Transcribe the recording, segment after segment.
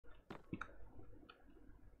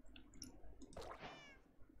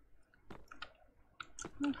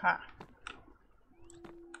Okay.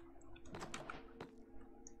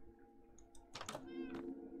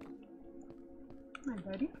 Hi,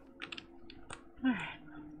 buddy. Alright.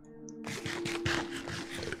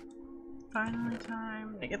 Finally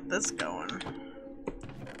time to get this going.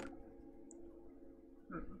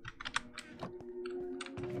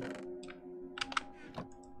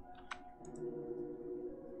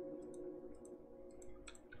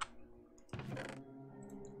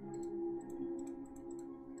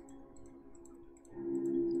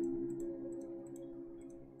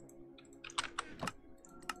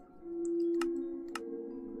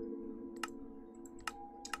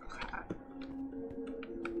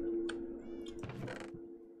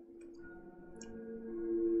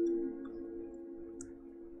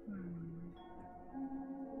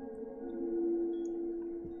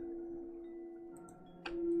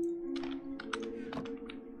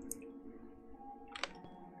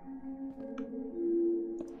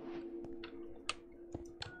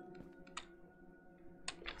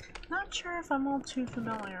 Not sure if I'm all too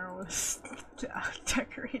familiar with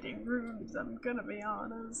decorating rooms, I'm gonna be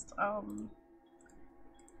honest.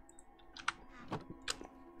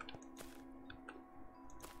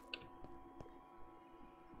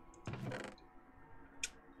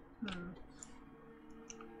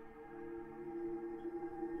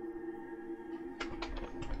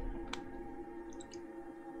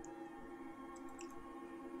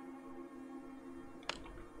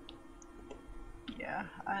 Yeah,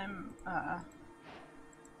 I'm,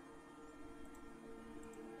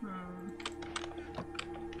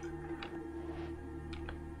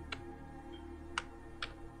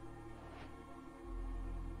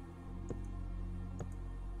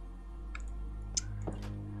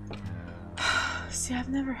 See, I've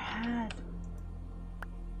never had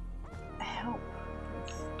help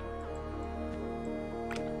with...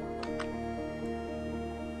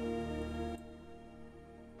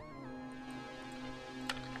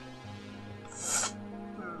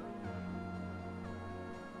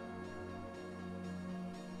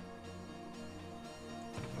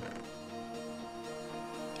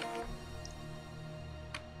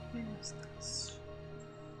 What is this?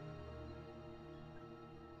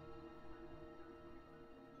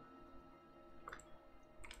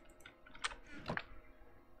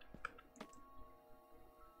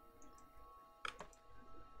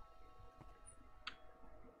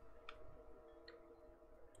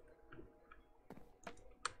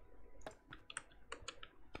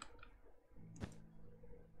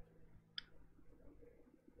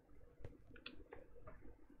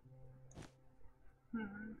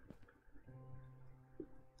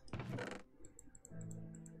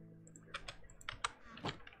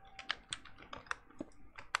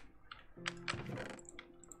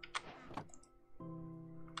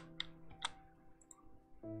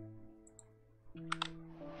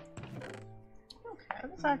 Okay,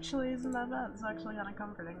 this actually isn't that bad. It's actually kind of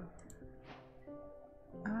comforting.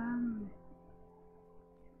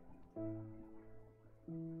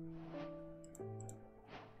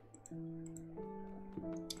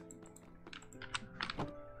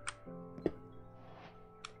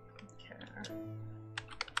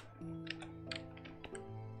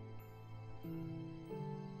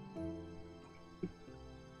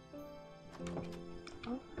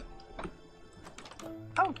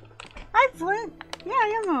 Oh, hi Flint! Yeah,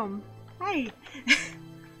 I am home. Hi.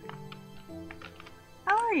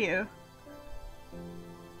 How are you?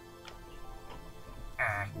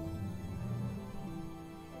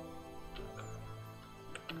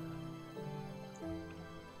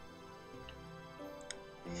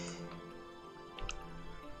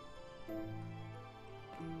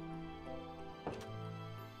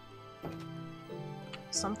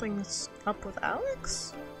 Something's up with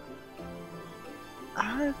Alex?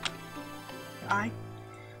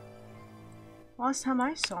 Last time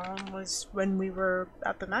I saw him was when we were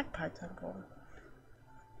at the Magpie Temple.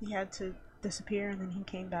 He had to disappear and then he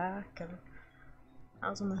came back, and that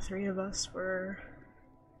was when the three of us were...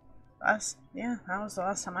 Yeah, that was the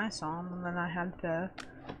last time I saw him, and then I had to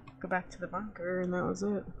go back to the bunker, and that was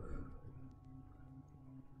it.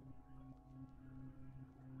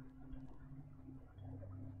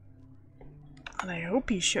 And I hope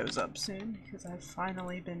he shows up soon, because I've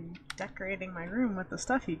finally been decorating my room with the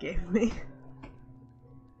stuff he gave me.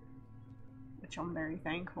 Which I'm very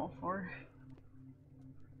thankful for.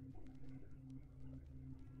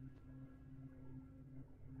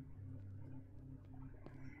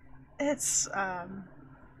 It's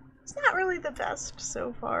not really the best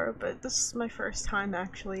so far, but this is my first time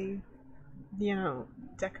actually, you know,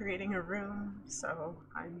 decorating a room, so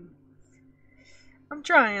I'm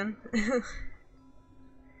trying.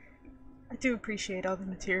 I do appreciate all the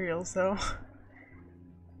materials though.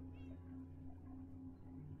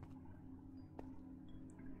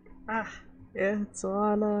 Ah, yeah, it's a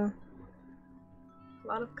lot of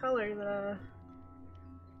color that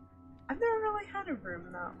I've never really had a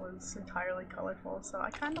room that was entirely colorful, so I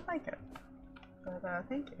kind of like it. But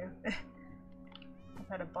thank you. I've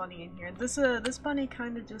had a bunny in here. This bunny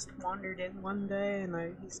kind of just wandered in one day,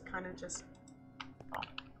 and he's kind of just. Well,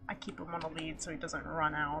 I keep him on a lead so he doesn't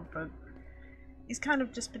run out, but he's kind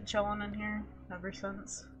of just been chilling in here ever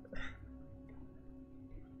since.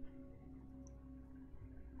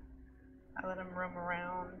 I let him roam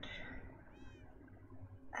around.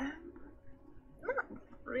 Not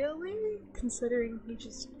really, considering he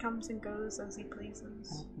just comes and goes as he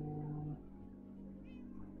pleases.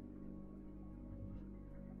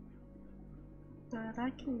 But I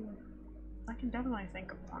can definitely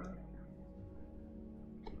think of one.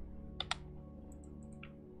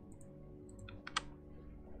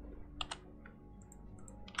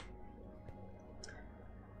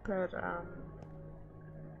 But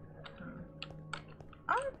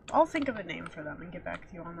I'll think of a name for them and get back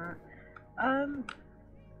to you on that.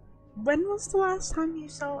 When was the last time you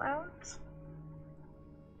saw Alex?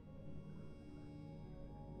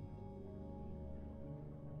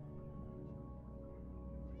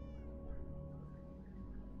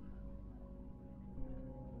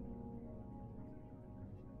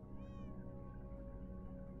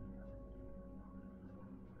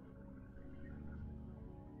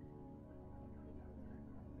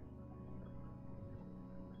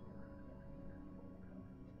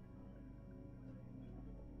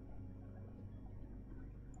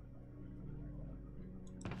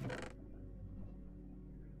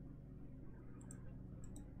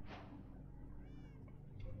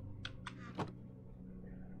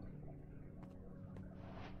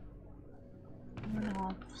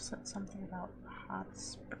 Said something about hot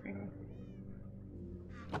spring.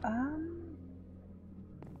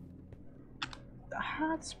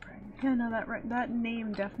 Hot spring. Yeah, no, that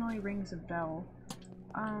name definitely rings a bell.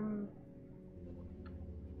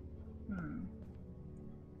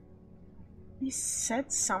 He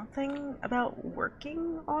said something about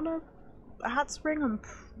working on a hot spring, I'm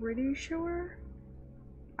pretty sure.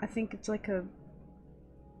 I think it's like a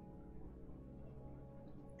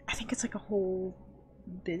whole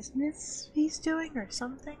business he's doing or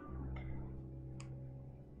something.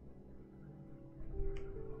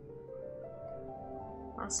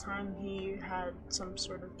 Last time he had some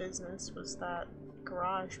sort of business was that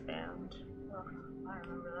garage band. Oh, I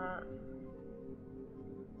remember that.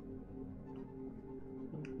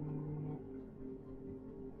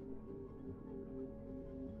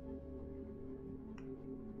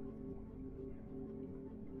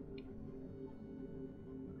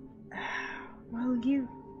 Well, you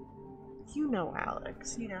know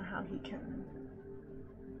Alex. You know how he can.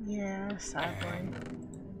 Yeah, sadly.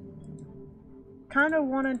 Kind of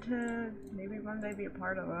wanted to maybe one day be a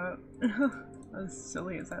part of that. As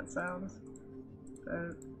silly as that sounds.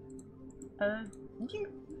 But,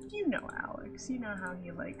 you know Alex. You know how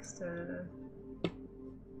he likes to.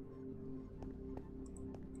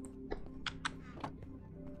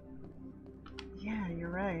 Yeah, you're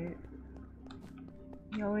right.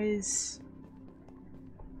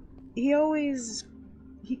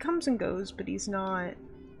 He comes and goes, but he's not.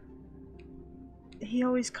 He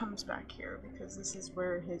always comes back here because this is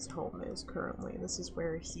where his home is currently. This is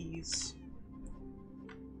where he's.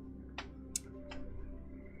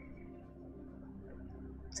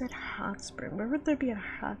 Said hot spring. Where would there be a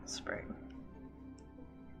hot spring?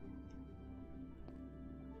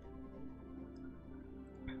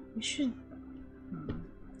 We should.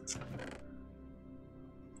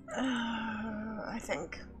 I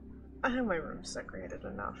think my room's decorated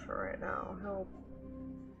enough for right now.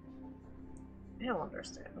 He'll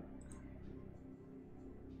understand.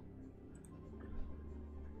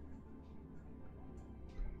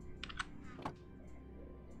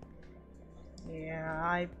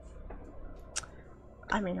 Yeah,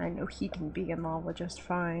 I mean, I know he can be in lava just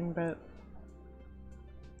fine, but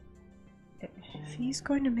if he's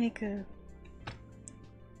going to make a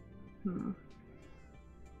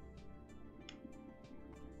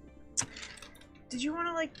Did you want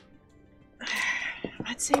to, like...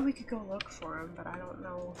 I'd say we could go look for him, but I don't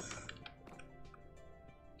know if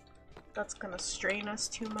that's gonna strain us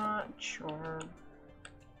too much, or...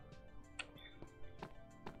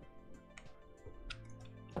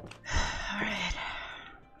 Alright.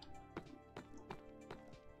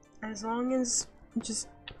 As long as... just...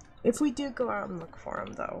 If we do go out and look for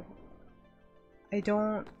him, though, I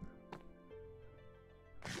don't...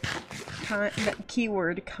 that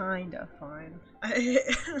keyword kinda fine.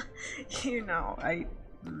 You know,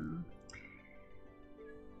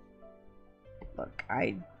 look,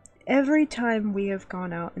 every time we have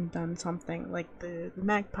gone out and done something like the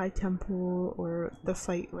Magpie Temple or the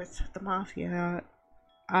fight with the Mafia,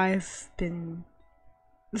 I've been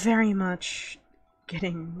very much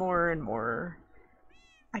getting more and more,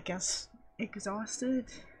 I guess, exhausted.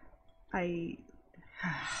 I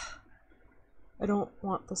don't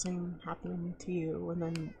want the same happening to you, and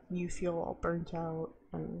then you feel all burnt out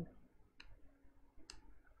and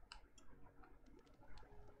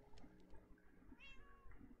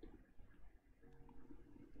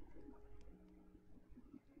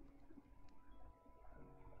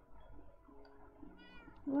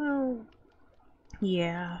well,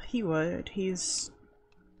 yeah, he would. He's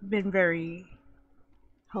been very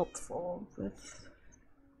helpful with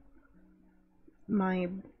my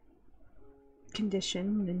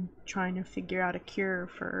condition and trying to figure out a cure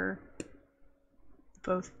for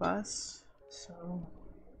both of us, so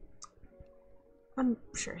I'm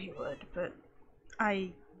sure he would, but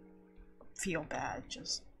I feel bad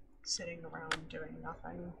just sitting around doing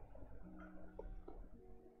nothing.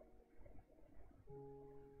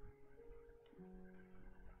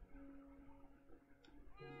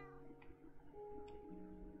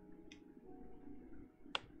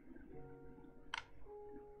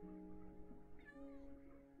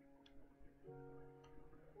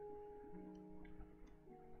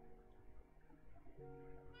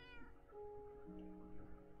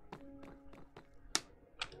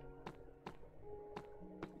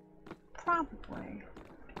 Probably.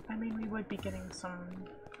 I mean, we would be getting some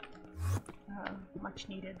much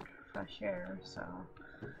needed fresh air, so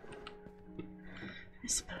I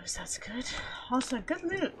suppose that's good. Also, good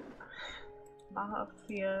loot!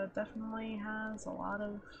 Mafia definitely has a lot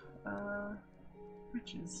of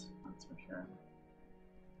riches, that's for sure.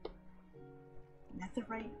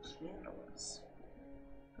 Netherite candles.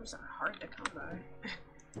 Those are hard to come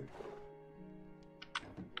by.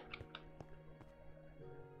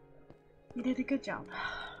 You did a good job.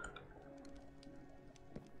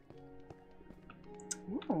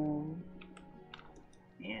 Ooh.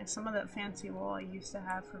 Yeah, some of that fancy wool I used to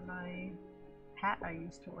have for my hat I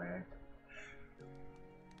used to wear.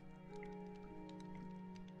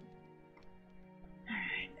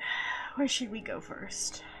 Alright, where should we go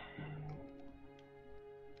first?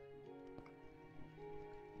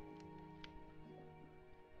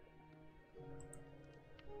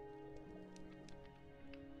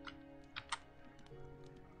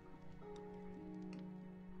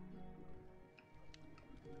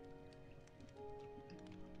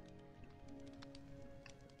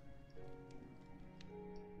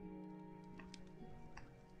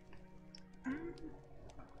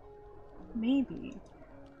 Maybe.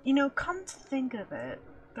 You know, come to think of it,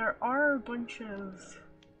 there are a bunch of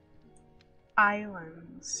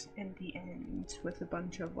islands in the end with a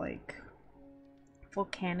bunch of, like,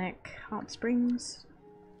 volcanic hot springs.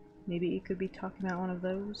 Maybe you could be talking about one of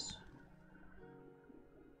those.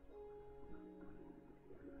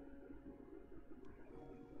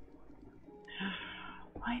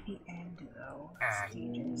 Why the end, though? It's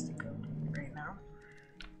dangerous to go to right now.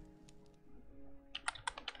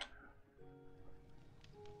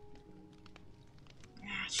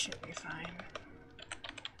 Yeah, it should be fine.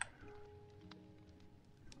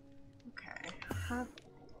 Okay.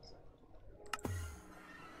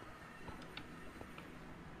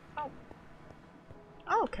 Oh,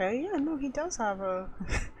 okay, yeah, no, he does have a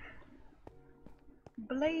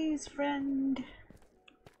Blaze friend.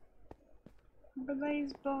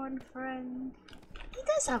 Blaze born friend. He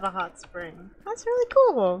does have a hot spring. That's really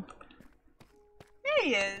cool. There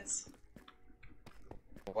he is.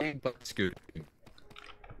 Why butt scooting?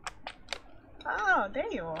 Oh,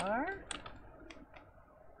 there you are.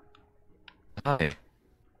 Hi.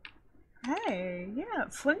 Hey, yeah,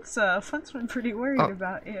 Flint's been pretty worried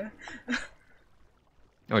about you.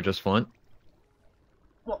 Oh, just Flint?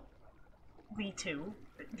 Well, me too.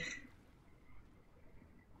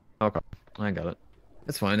 Okay, I got it.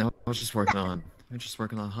 It's fine. I was just working on.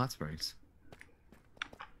 hot springs.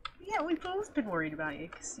 Yeah, we've both been worried about you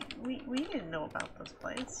because we didn't know about this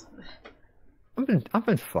place. I've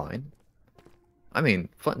been fine. I mean,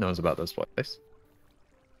 Flint knows about this place.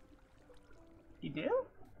 You do?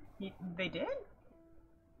 They did?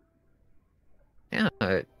 Yeah,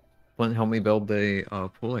 Flint helped me build the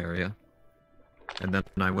pool area, and then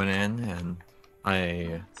I went in and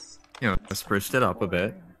I, spruced it up a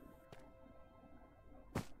bit.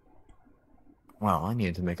 Well, I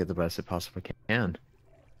needed to make it the best it possibly can.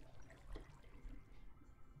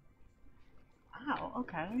 Wow,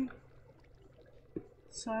 okay.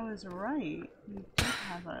 So I was right. You did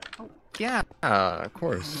have a. Oh. Yeah, of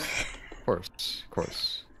course. Of course. Of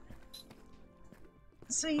course.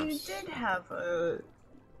 So you did have a.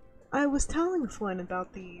 I was telling Flynn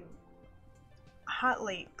about the hot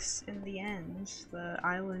lakes in the end, the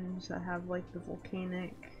islands that have like the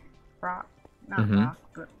volcanic rock, not rock,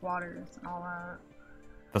 but waters and all that.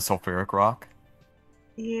 The sulfuric rock?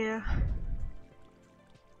 Yeah.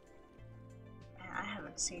 Man, I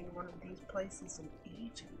haven't seen one of these places in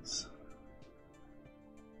ages.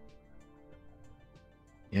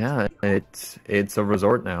 Yeah, it's a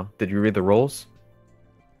resort now. Did you read the rules?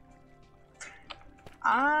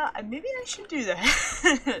 Maybe I should do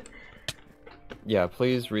that. Yeah,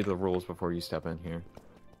 please read the rules before you step in here.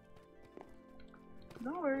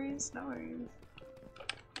 No worries, no worries.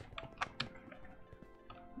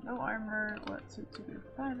 No armor, what's it to be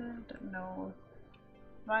violent, no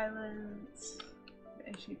violence. The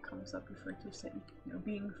issue comes up before to say, you know,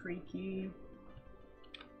 being freaky.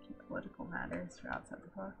 Keep political matters for outside the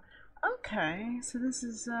car. Okay, so this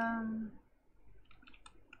is,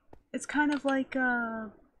 it's kind of like,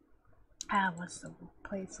 what's the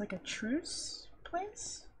place? Like a truce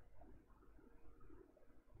place?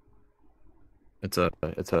 It's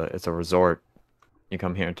a resort. You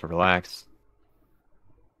come here to relax.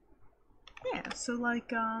 Yeah, so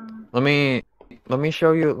like, Let me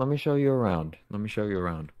show you around. Let me show you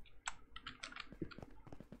around.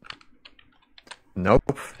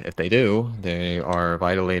 Nope. If they do, they are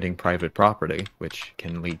violating private property, which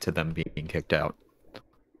can lead to them being kicked out.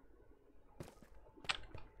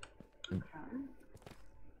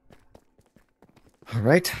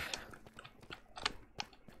 Alright.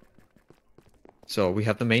 So we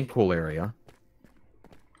have the main pool area.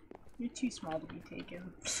 You're too small to be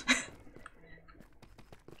taken.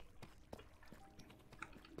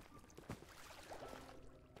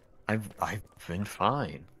 I've been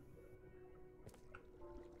fine.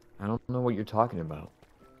 I don't know what you're talking about.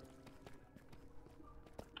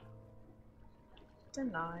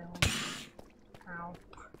 Denial. Ow.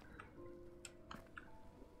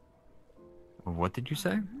 What did you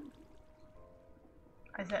say?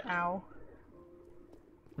 I said ow.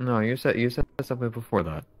 No, you said something before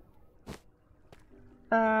that.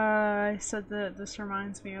 I said that this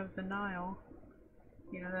reminds me of the Nile.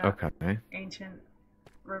 You know that Okay. ancient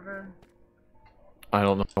river? I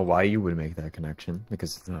don't know why you would make that connection,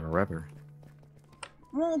 because it's not a river.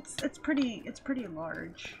 Well, it's pretty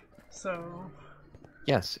large, so...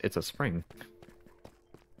 Yes, it's a spring.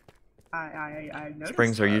 I noticed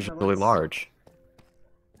Springs are that, usually large.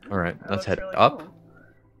 Alright, let's head really up. cool.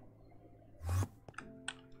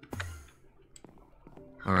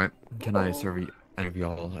 Alright, can I serve any of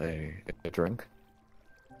y'all a drink?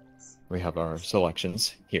 We have our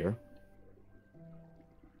selections here.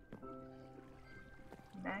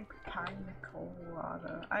 Magpie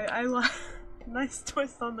Colada. I love... Nice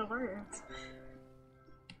twist on the words.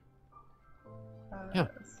 Yeah.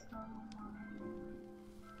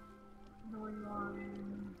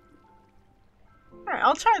 Alright,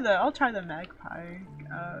 I'll try the magpie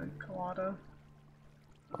colada.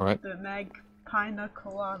 Alright. The magpie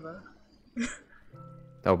colada.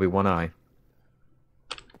 That'll be one eye.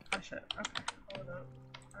 Oh shit, okay, hold up.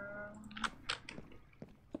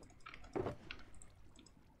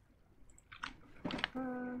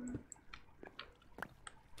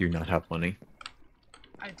 Do you not have money?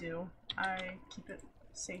 I do. I keep it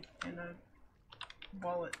safe in a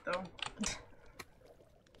wallet though.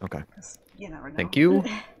 Okay. You never know. Thank you.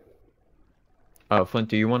 Flint,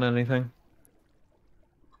 do you want anything?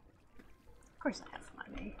 Of course I have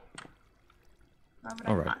money. Why would I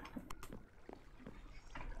Alright. not?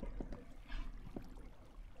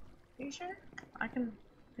 Are you sure? I can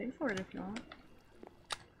pay for it if you want.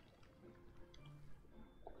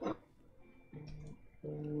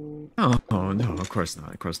 Oh, no, of course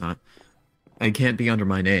not, of course not. It can't be under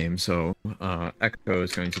my name, so, Echo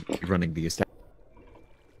is going to be running the establishment.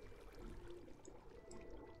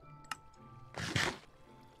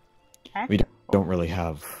 We don't really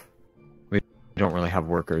have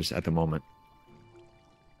workers at the moment.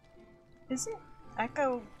 Isn't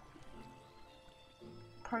Echo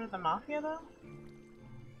part of the mafia though?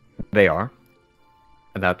 They are.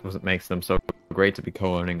 And that's what makes them so great to be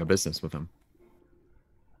co-owning a business with them.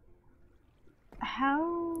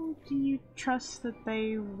 How do you trust that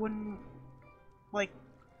they wouldn't, like,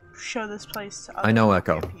 show this place to other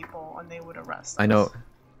mafia people and they would arrest us?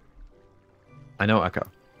 I know, Echo.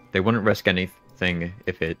 They wouldn't risk anything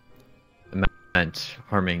if it meant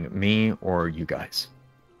harming me or you guys.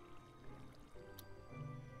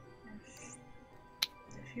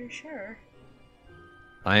 If you're sure.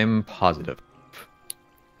 I am positive.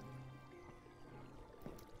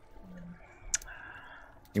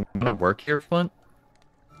 You want to work here, Flint?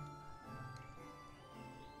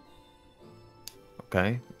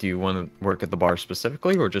 Okay. Do you want to work at the bar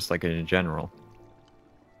specifically, or just like in general?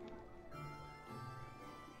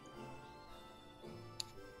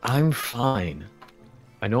 I'm fine.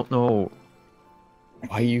 I don't know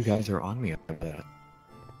why you guys are on me about that.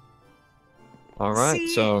 Alright,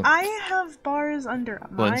 See, so... I have bars under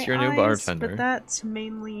my Flint's your new eyes, bartender. but that's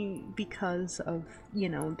mainly because of, you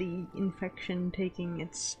know, the infection taking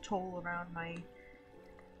its toll around my,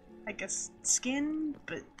 I guess, skin,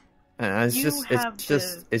 but it's you have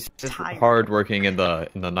just tired hard working in the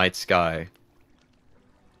night sky.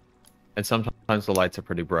 And sometimes the lights are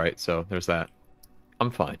pretty bright, so there's that. I'm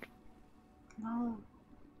fine. Well,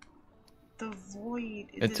 the void.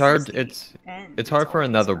 It's hard. End. It's hard for a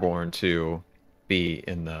always Netherborn to be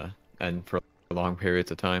in the end for long periods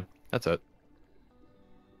of time. That's it.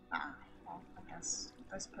 Ah, well,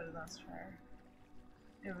 I suppose that's fair.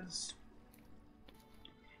 It was.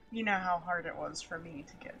 You know how hard it was for me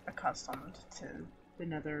to get accustomed to the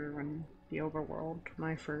Nether and the overworld when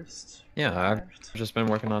I first Yeah, arrived. I've just been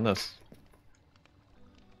working on this.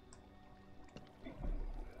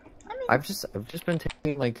 I mean, I've just been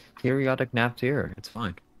taking like periodic naps here. It's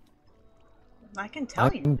fine. I can tell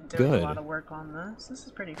I'm you've been doing good. a lot of work on this. This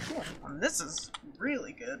is pretty cool. This is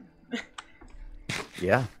really good.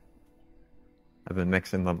 Yeah. I've been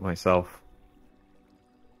mixing them myself.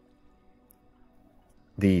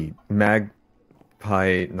 The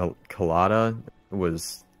magpie colada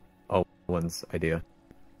was Owen's idea.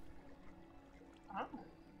 Oh.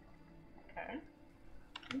 Okay.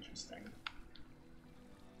 Interesting.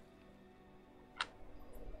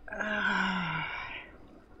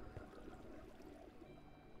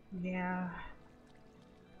 Yeah.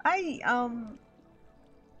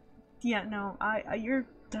 Yeah, no, you're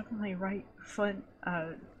definitely right, Flint.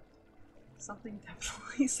 Something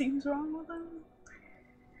definitely seems wrong with him.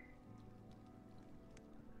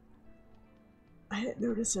 I didn't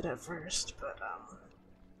notice it at first, but,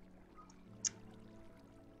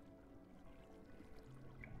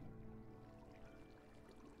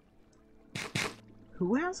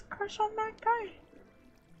 who has a crush on Magpie?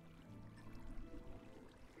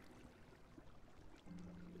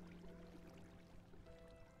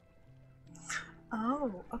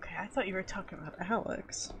 Oh, okay, I thought you were talking about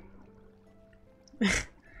Alex.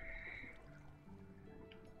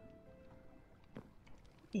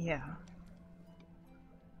 Yeah.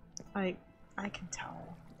 I can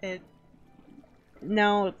tell.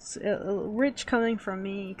 Now it's rich coming from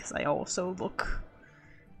me because I also look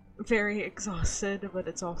very exhausted, but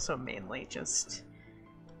it's also mainly just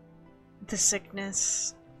the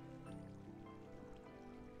sickness.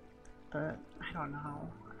 But I don't know.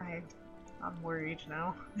 I'm worried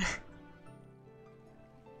now.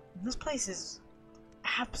 This place is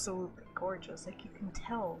absolutely gorgeous. Like, you can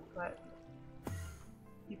tell that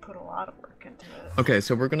you put a lot of work into it. Okay,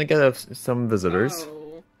 so we're gonna get some visitors.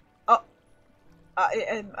 Oh.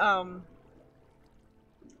 And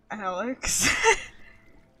Alex.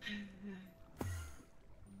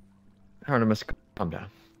 Artemis, calm down.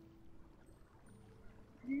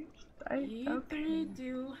 You three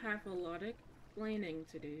do have a lot of explaining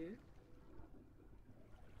to do.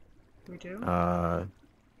 We do?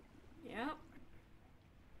 Yep.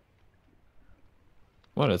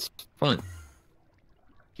 What? It's fun.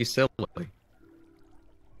 He's silly.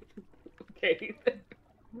 Okay.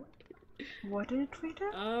 What did we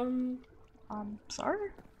do? Sorry?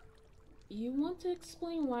 You want to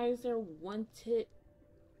explain why is there wanted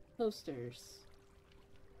posters?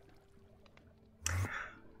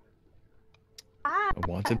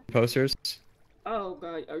 Wanted posters? Oh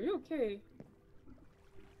god, are you okay?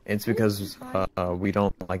 It's because we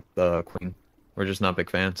don't like the queen. We're just not big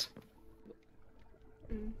fans.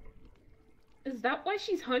 Is that why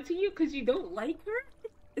she's hunting you? Because you don't like her?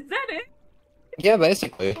 Is that it? Yeah,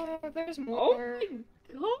 basically. There's more.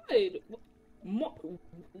 Oh my god!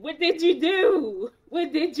 What did you do?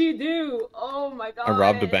 What did you do? Oh my god! I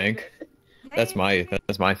robbed a bank. That's my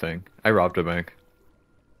thing. I robbed a bank.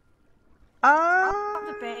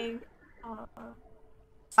 The bank.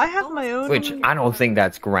 I have my own. Which I don't think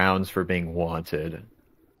that's grounds for being wanted.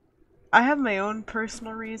 I have my own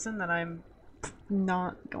personal reason that I'm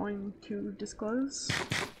not going to disclose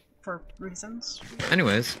for reasons.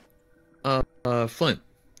 Anyways, Flint,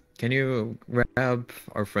 can you grab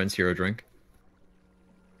our friends here a drink?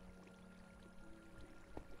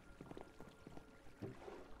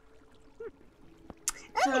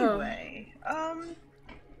 Anyway,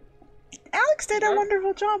 Alex did a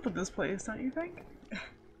wonderful job with this place, don't you think?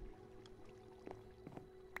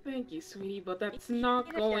 Thank you, sweetie, but that's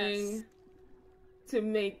not going... to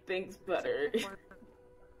make things better.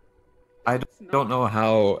 I don't know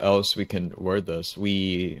how else we can word this.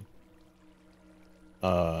 We're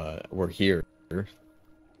here.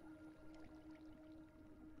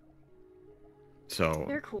 So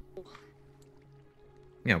They're cool.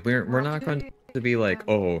 yeah, we're not going to be like,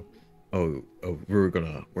 oh, we're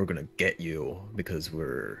gonna get you because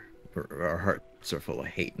our hearts are full of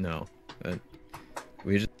hate. No,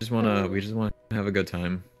 we just wanna have a good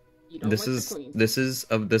time. You don't This like is the queen.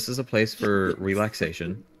 this is a place for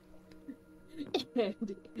relaxation.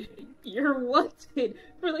 And you're wanted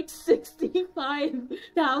for like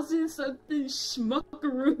 65,000 something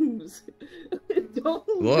schmuckaroos. Don't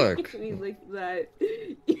look at me like that.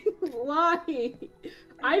 Why?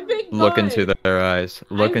 I've been gone. Look into their eyes.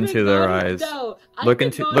 Look into their eyes. No, look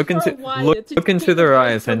into their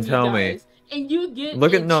eyes and tell me. And you get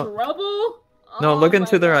trouble? No, look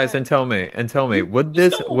into their eyes and tell me. Would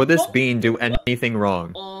this bean do anything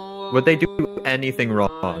wrong? Would they do anything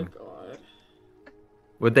wrong?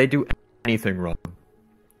 Would they do anything wrong?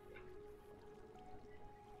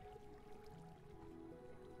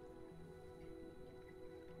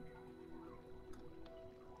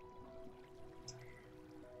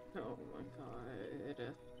 Oh my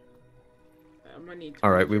god. I'm gonna need to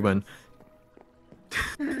Alright, we win.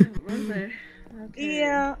 Okay.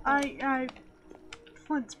 Yeah, I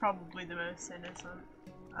Flint's probably the most innocent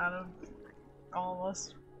out of all of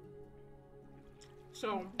us.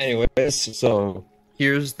 So Anyways, so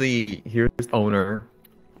here's the owner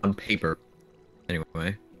on paper.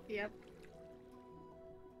 Anyway. Yep.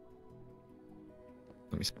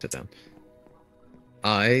 Let me sit down.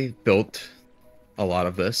 I built a lot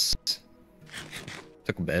of this.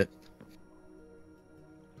 Took a bit.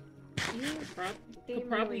 you could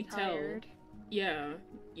probably tell. Yeah,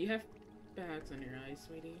 you have bags on your eyes,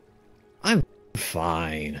 sweetie. I'm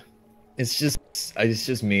fine. It's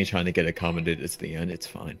just me trying to get accommodated to the end. It's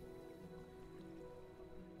fine.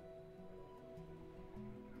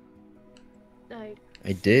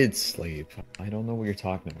 I did sleep. I don't know what you're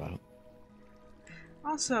talking about.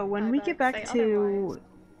 Also, when we get back to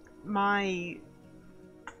my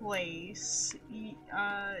place,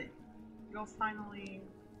 you'll finally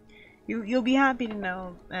you'll be happy to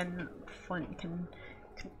know, and Flint can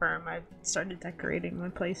confirm I've started decorating my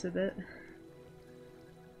place a bit.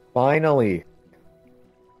 Finally.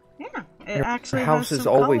 Yeah, it actually Your house has is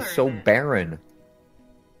some always color so in it. barren.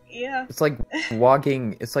 Yeah. It's like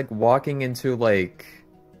walking into like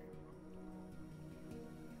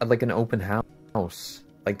an open house.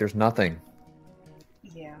 Like there's nothing.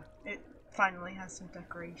 Yeah, it finally has some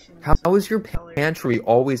decorations. How is your colors. pantry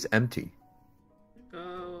always empty?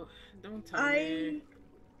 Oh, don't tell me.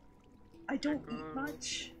 I don't eat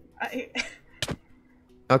much.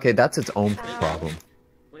 Okay, that's its own problem.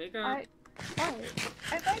 Wake up. I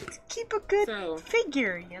like to keep a good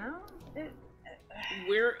figure, you know?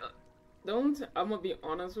 I'm gonna be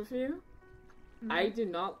honest with you. I do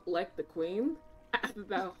not like the queen after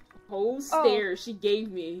that whole stare she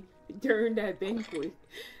gave me during that banquet.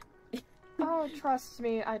 Oh, trust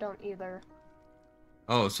me, I don't either.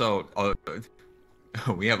 Oh, so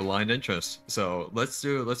we have aligned interests. So let's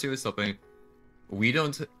do something.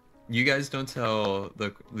 You guys don't tell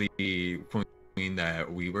the queen that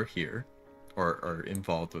we were here or are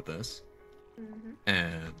involved with this. Mm-hmm.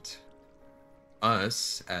 And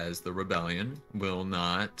us as the rebellion will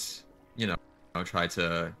not, try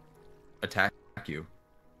to attack you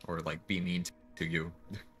or like be mean to you.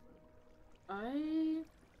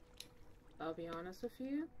 I'll be honest with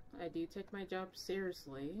you. I do take my job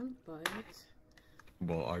seriously, but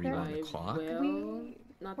Well, are you on the clock? We're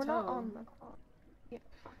not on the clock. Yeah.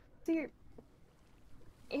 See,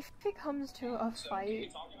 if it comes to a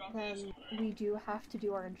fight, then we do have to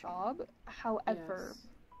do our job. However,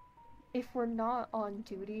 if we're not on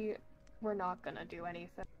duty, we're not gonna do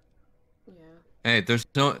anything. Yeah. Hey, there's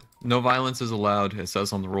no violence is allowed. It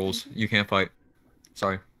says on the rules. You can't fight.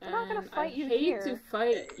 Sorry. We're not gonna fight you here. I here. hate to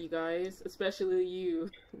fight you guys, especially you,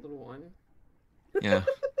 little one. Yeah.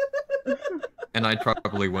 And I'd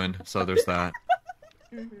probably win, so there's that.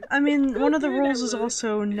 I mean, one of the rules is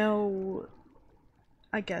also no,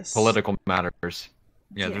 I guess, Political matters.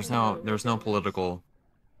 Yeah, there's no political.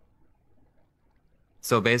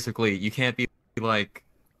 So basically, you can't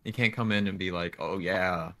come in and be like, oh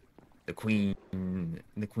yeah, the queen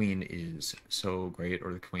is so great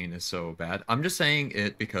or the queen is so bad. I'm just saying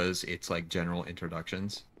it because it's like general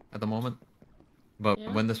introductions at the moment. But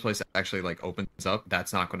when this place actually like opens up,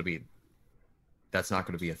 that's not going to be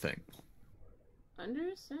a thing.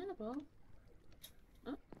 Understandable.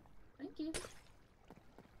 Oh, thank you.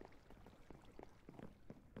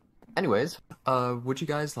 Anyways, would you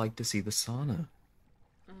guys like to see the sauna?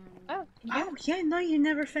 Oh, yeah. Oh, yeah, no, you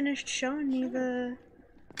never finished showing me the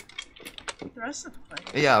rest of the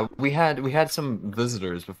place. Yeah, we had some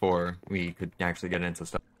visitors before we could actually get into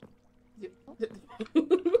stuff.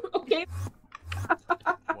 Okay.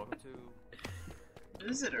 Welcome to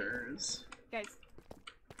Visitors. Guys,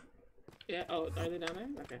 Yeah. Oh, are they down there?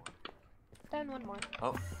 Okay. then one more.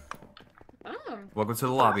 Oh. welcome to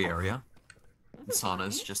the lobby area. The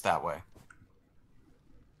sauna's just that way.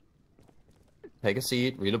 Take a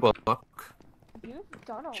seat, read a book, You've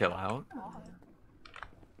done a chill lot. out.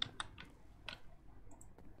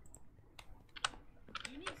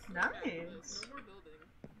 You need sleep. Nice. No more building.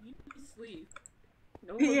 You need to sleep.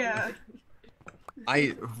 No Yeah.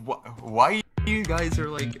 Why you guys are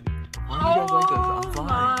like, why do you guys like this? I'm fine.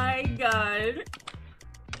 My god.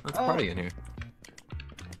 Let's party in here.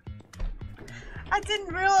 I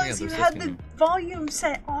didn't realize Yeah, you there's had this the game. volume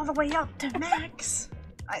set all the way up to max.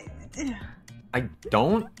 I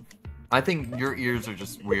don't. I think your ears are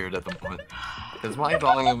just weird at the moment. Because my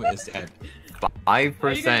volume is at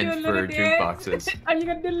 5% for jukeboxes. Are you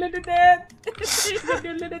gonna do a little dance? You're gonna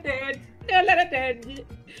do a little dance. Do a little dance.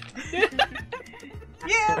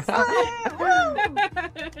 Yes! Woo!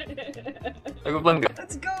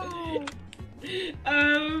 Let's go!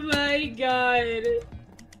 Oh my god.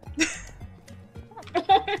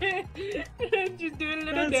 Just do a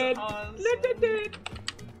little That's dance. awesome. Little dance.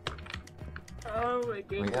 Oh my Oh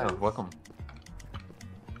goodness. yeah, welcome.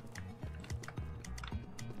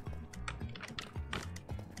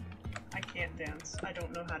 I can't dance. I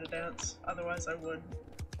don't know how to dance. Otherwise, I would.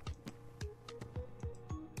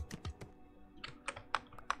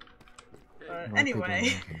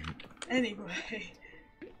 Anyway. Anyway.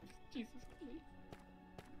 Jesus Christ.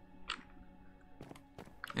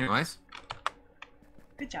 Anyways,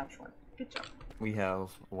 Good job, Flint. Good job. we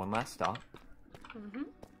have one last stop,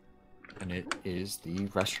 and it is the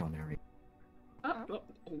restaurant area. Oh,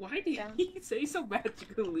 why did he say so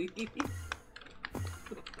magically?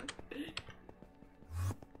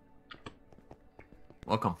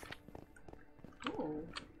 Welcome. Ooh.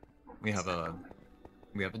 We have a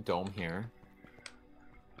dome here.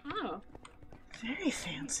 Oh. Very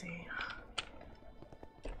fancy.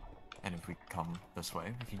 And if we come this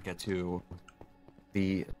way, we can get to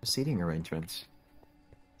the seating arrangements.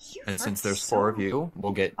 You And since worked there's so 4 of you,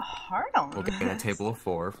 we'll get hard on a this. table of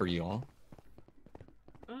 4 for you all,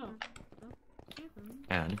 Oh.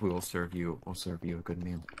 and we'll serve you a good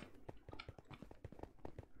meal.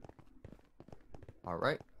 All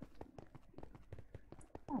right,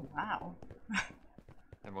 Oh, wow.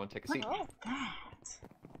 everyone take a Look seat. at that.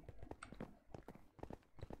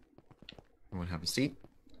 Everyone have a seat.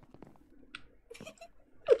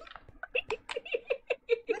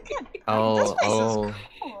 Look at this I'll place is I'll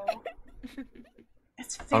cool.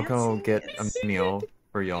 It's fancy. I'll go get it's... a meal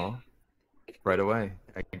for y'all right away.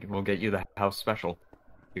 We'll get you the house special.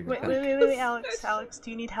 Be right Wait, back. Alex. Alex,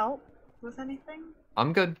 do you need help with anything?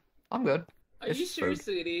 I'm good. I'm good. Are It's you sure, food.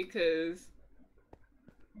 sweetie? Cause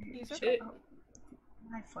He's okay.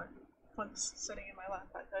 My foot. Flint's sitting in my lap,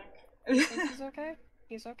 I think. He's okay.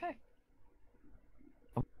 He's okay.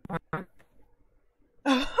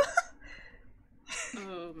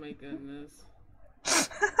 oh my goodness.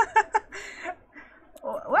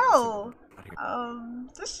 Well,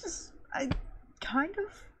 this is kind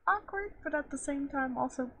of awkward, but at the same time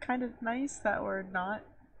also kind of nice that we're not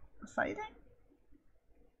fighting.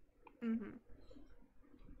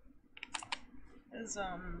 Is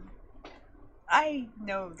I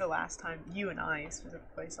know the last time you and I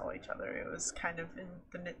specifically saw each other, it was kind of in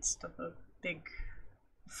the midst of a big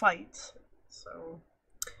fight, so...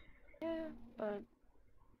 Yeah, but...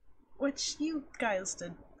 Which you guys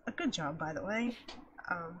did a good job, by the way.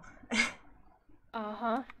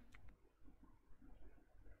 Uh-huh.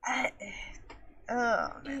 Oh,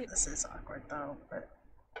 man, this is awkward, though, but...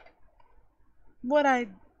 What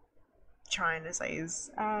I'm trying to say is,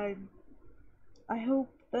 I hope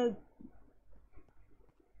that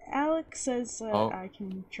Alex says that I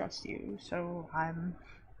can trust you, so I'm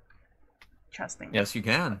trusting. Yes, you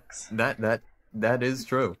can. Alex. That is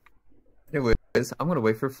true. Anyways, I'm gonna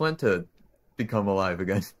wait for Flint to become alive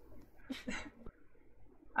again.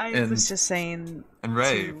 I was just saying. And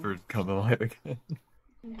Ray for come alive again.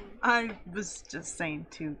 I was just saying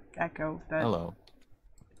to echo that. Hello.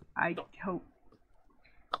 I hope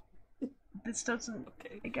this doesn't,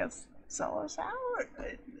 I guess, sell us out.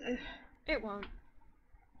 It won't.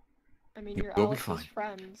 I mean, You'll you're be Alex's fine.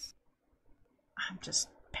 friends. I'm just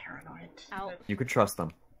paranoid. Al- You could trust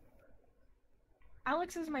them.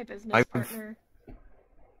 Alex is my business partner.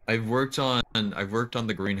 I've worked on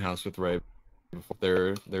the greenhouse with Ray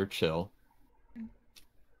before. They're chill.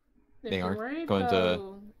 They aren't going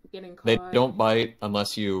to. Getting caught. They don't bite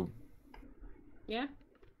unless you. Yeah,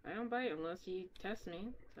 I don't bite unless you test me.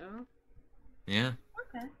 So. Yeah.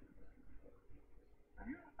 Okay.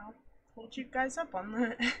 I'll hold you guys up on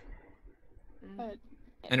that. But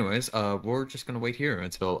Anyways, we're just gonna wait here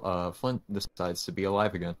until Flint decides to be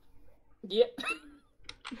alive again. Yeah.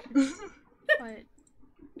 but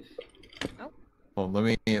oh. Well, let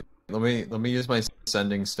me use my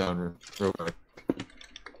sending stone real quick.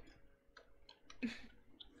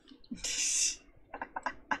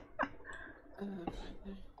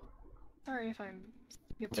 Sorry if I'm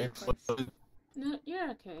skipping place. No,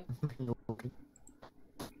 yeah, okay.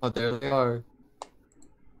 Oh, there they are.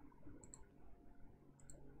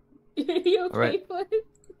 You okay, Alright. Flint?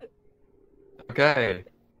 Okay.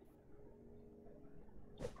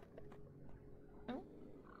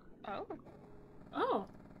 Oh. Oh.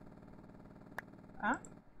 Huh?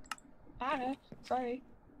 Ah, sorry.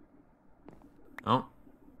 Oh.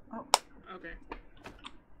 Oh. Okay.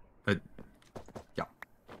 Yeah.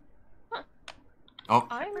 Huh. Oh.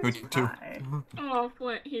 I'm Who too? Oh,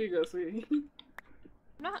 Flint, here you go, sweetie.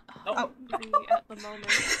 Not Oh. hungry at the moment.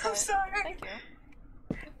 I'm But sorry. thank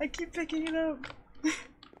you. I keep picking it up.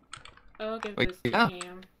 I'll give Wait, this to yeah.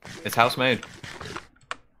 Cam. It's house made.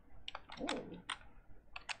 Oh.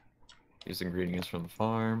 Use ingredients from the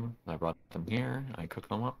farm. I brought them here. I cooked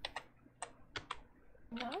them up.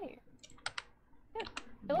 Nice. Yeah,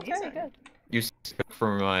 it looks very good. Used to cook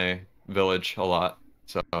for my village a lot,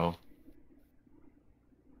 so I'm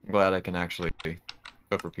glad I can actually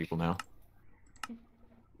cook for people now.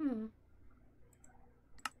 Hmm.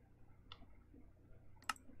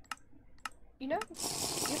 You know,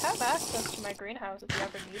 you have access to my greenhouse if you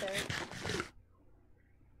ever need it.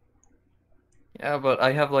 Yeah, but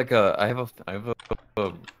I have like I have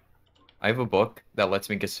a book that lets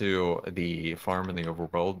me get to the farm in the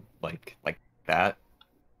overworld like that.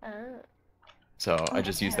 Oh, So I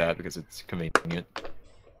just use that because it's convenient.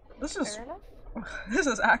 This is fair enough. this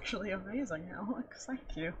is actually amazing, Alex.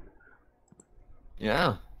 Thank you.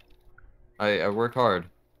 Yeah. I work hard.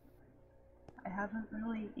 I haven't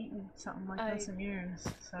really eaten something like this in years,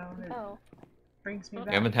 so it Oh. brings me We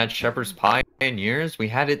back. haven't had shepherd's pie in years. We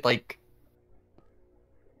had it like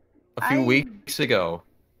a few weeks ago.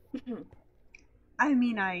 I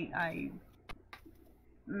mean, I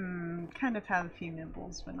kind of have a few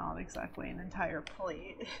nibbles, but not exactly an entire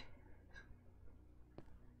plate.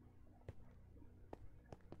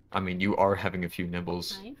 I mean, you are having a few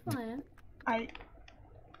nibbles. Hi, Flint.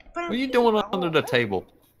 But What are you doing under the table?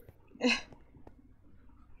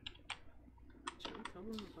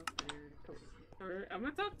 I'm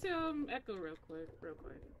gonna talk to Echo real quick.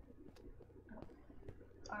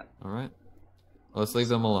 Alright. Let's leave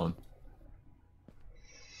them alone.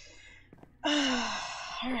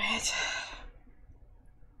 Alright.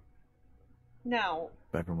 Now,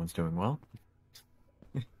 Everyone's doing well.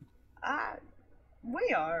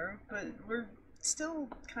 we are, but we're still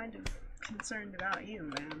kind of concerned about you,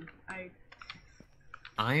 man.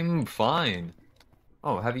 I'm fine.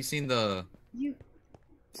 Oh, have you seen the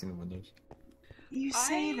windows? You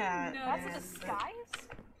say that. That's a man, disguise?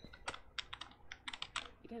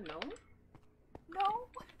 You didn't know? No.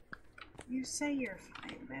 You say you're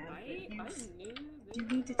fine, man. You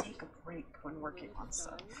need to take a break when working on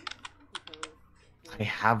stuff. I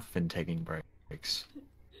have been taking breaks.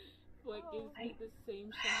 What gives me the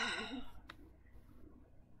same shiny?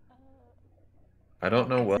 I don't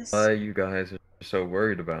know why you guys are so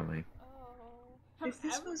worried about me. If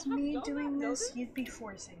this was me doing this, you'd be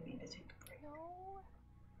forcing me to take a break. No.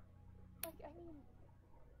 Like, I mean,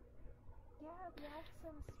 yeah, the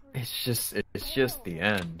accents were... It's just the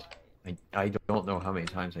end. I don't know how many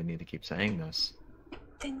times I need to keep saying this.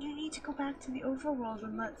 Then you need to go back to the overworld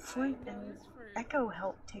and let Flint and Echo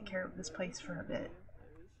help take care of this place for a bit.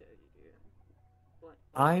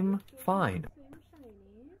 I'm fine.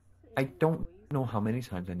 I don't know how many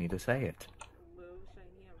times I need to say it.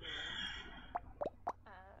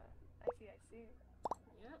 I see.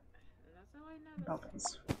 Yep, that's how I know.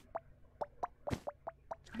 Bubbles.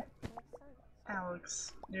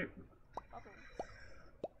 Alex, you're...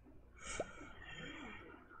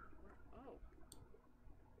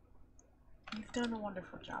 You've done a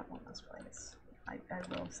wonderful job on this place. I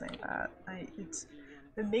will say that. It's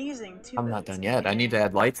amazing too. I'm not done yet. I need to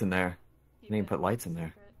add lights in there. I need to put lights in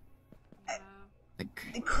there.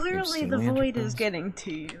 Like, Clearly the void is getting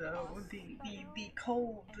to you, though. The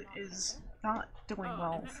cold is not doing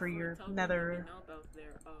well for your nether...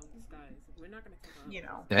 You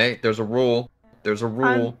know. Hey, there's a rule. There's a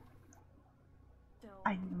rule.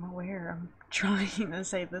 I'm aware. I'm trying to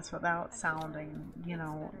say this without sounding, you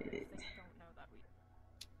know...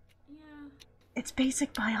 It's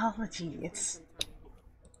basic biology. It's...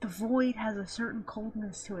 The void has a certain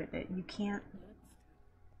coldness to it that you can't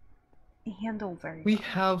handle very well. We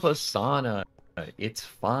have a sauna. It's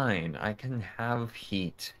fine. I can have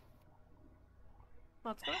heat.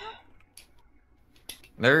 What's going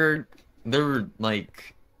on? They're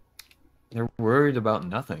like... They're worried about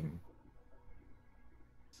nothing.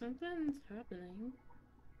 Something's happening.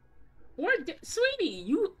 Sweetie,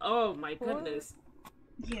 you... Oh my goodness.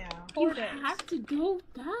 Yeah. You have to go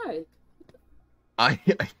back. I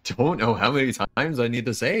don't know how many times I need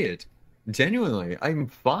to say it. Genuinely, I'm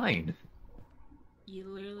fine. You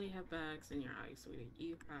literally have bags in your eyes, sweetie.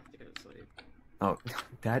 You have to go to sleep. Oh,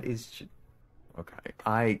 that is...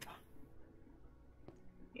 Okay,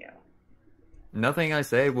 Yeah. Nothing I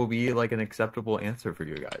say will be like an acceptable answer for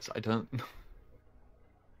you guys. I don't...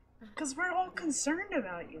 Because we're all concerned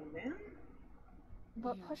about you, man.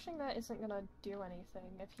 But pushing that isn't gonna do anything.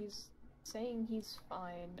 If he's saying he's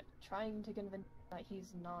fine, trying to convince that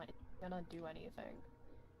he's not gonna do anything.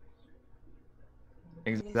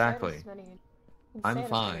 Exactly. I'm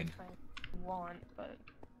fine. You want, but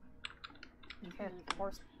you can't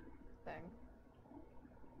force thing.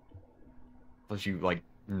 Unless you, like,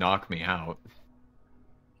 knock me out.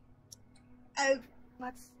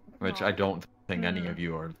 Which I don't think any of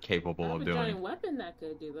you are capable of doing. I have a giant weapon that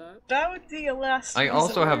could do that. That would be a last. I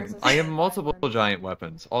also have multiple giant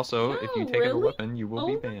weapons. Also, if you take a weapon, you will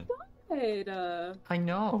be banned. I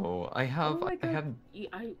know. I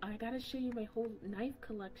gotta show you my whole knife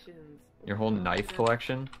collection. Your whole knife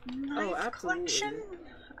collection? Knife collection?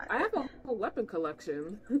 I have a whole weapon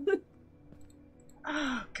collection.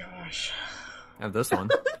 Oh gosh. I have this one.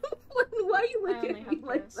 Why are you looking at me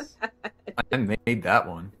like that? I made that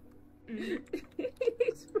one.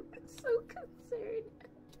 He's so concerned.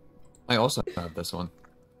 I also have this one.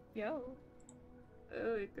 Yo.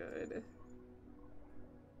 Oh my god.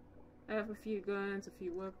 I have a few guns, a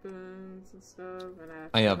few weapons and stuff, and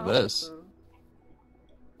I have this. So...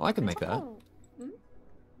 Well, I can make that. And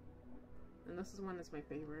this is one that's my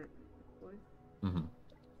favorite. Mm-hmm.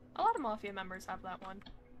 A lot of Mafia members have that one.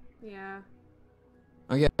 Yeah.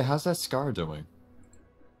 Oh yeah, how's that scar doing?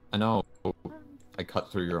 I know. I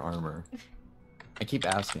cut through your armor. I keep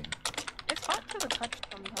asking. It's hot to the touch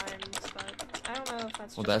sometimes, but I don't know if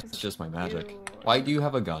that's well, just that's just my magic. you... Why do you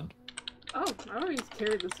have a gun? Oh, I always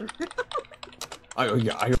carried this around. I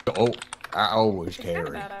always carry.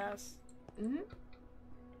 Kind of badass. Mm-hmm.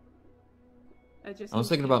 I was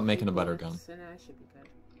thinking about making a better gun. And I should be good.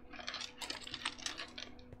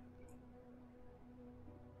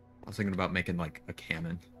 I was thinking about making like a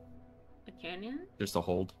cannon. A cannon? Just to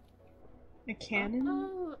hold. A cannon?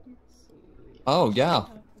 Oh, let's see. Oh yeah,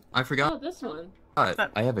 I forgot. Oh, this one.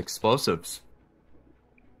 I have explosives.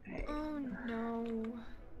 Oh no.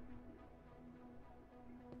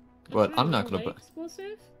 But I'm not gonna put.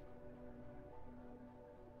 Explosive?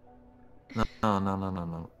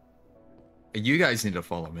 No. You guys need to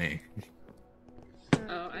follow me.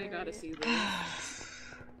 Oh, I gotta see this.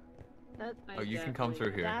 Oh, you can come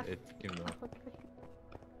through here. Even though.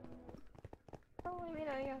 Oh, I mean,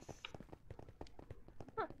 I guess.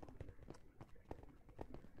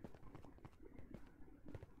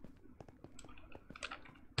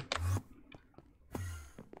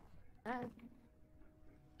 Huh.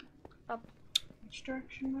 Up. Which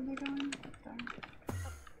direction were they going? There.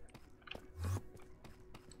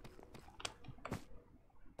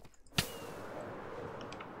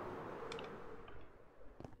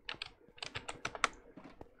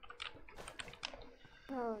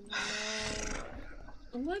 Oh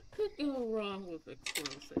no. What could go wrong with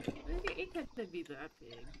explosive? It can't be that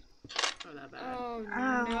big. Or that bad. Oh no.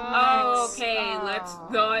 Oh, okay, let's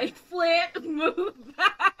not Flint move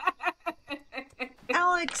back.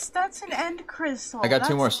 Alex, that's an end crystal. I got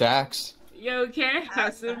 2 more stacks. Yo, can I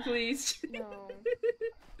have some, please? No.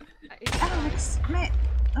 Alex, man.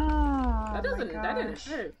 Oh, that didn't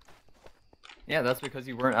hurt. Yeah, that's because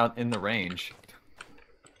you weren't out in the range.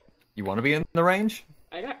 You want to be in the range?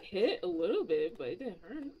 I got hit a little bit, but it didn't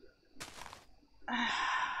hurt.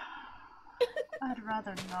 I'd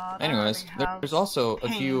rather not. Anyways, there's also a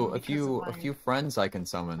few friends I can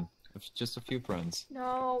summon. Just a few friends.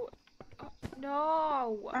 No.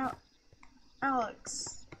 No.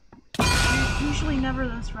 Alex, you're usually never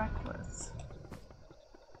this reckless.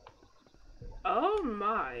 Oh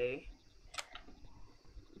my.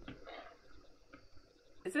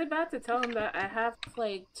 Is it bad to tell him that I have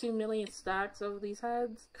like 2 million stacks of these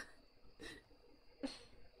heads?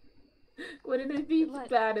 Wouldn't it be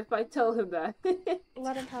bad if I tell him that?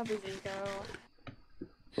 Let him have his ego.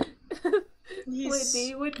 Wait,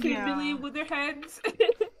 they would Kimberly with their hands.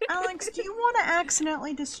 Alex, do you want to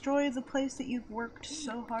accidentally destroy the place that you've worked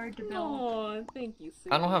so hard to build? Oh, thank you, Sue.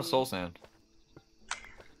 I don't have soul sand.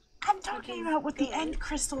 I'm talking about with the end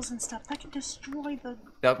crystals and stuff. That can destroy the...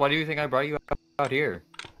 Why do you think I brought you out here?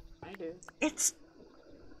 I do. It's...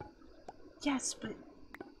 Yes, but...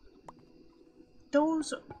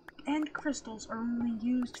 Those end crystals are only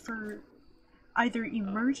used for either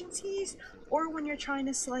emergencies or when you're trying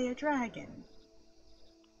to slay a dragon.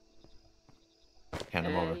 Hand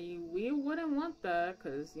them over. We wouldn't want that,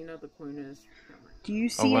 because, you know, the queen is... Do you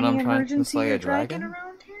see any emergency or dragon dragon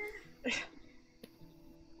around here?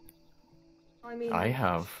 I mean... I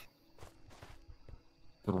have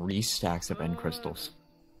 3 stacks of end crystals.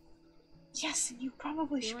 Yes, you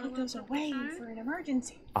probably should put those away for an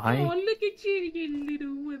emergency. Oh, look at you, you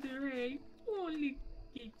little weatherhead. Oh, look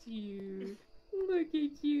at you. Look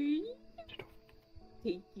at you.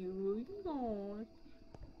 Thank you. Oh.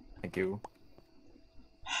 Thank you.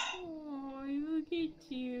 Oh, look at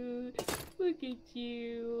you. Look at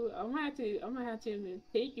you. I'm gonna have to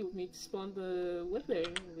take you with me to spawn the wither.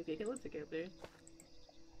 We can kill it together.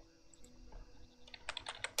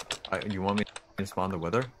 You want me to spawn the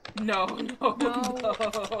wither? No.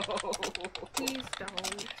 Please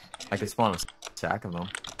don't. I could spawn a stack of them.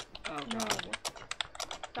 Oh, no. God.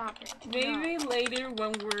 Stop it. Maybe later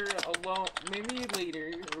when we're alone. Maybe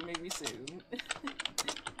later, or maybe soon.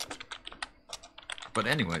 But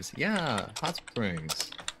anyways, yeah, hot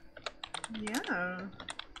springs. Yeah. I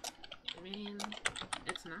mean,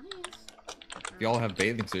 it's nice. If y'all have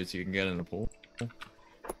bathing suits, you can get in a pool.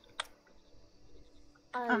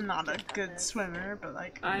 I'm not a good swimmer, but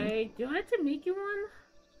like... Do I have to make you one?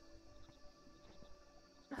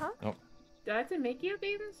 Huh? Oh. Do I have to make you a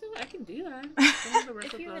bathing suit? I can do that.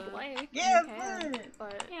 If you would like, yeah, you can,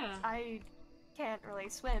 but yeah. I can't really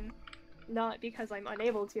swim. Not because I'm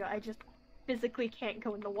unable to, I just physically can't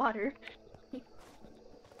go in the water.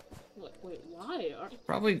 Wait, why?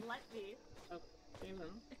 Probably... Let me. Okay, then.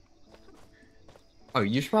 Oh,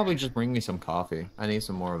 you should probably just bring me some coffee. I need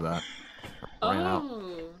some more of that. I ran out.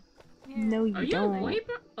 Yeah. No, you don't. Are you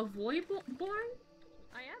a boy born?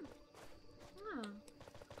 I am. Oh.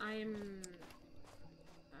 I'm...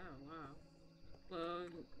 Oh, wow. Well,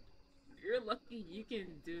 you're lucky you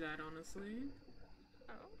can do that, honestly.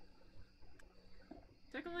 Oh.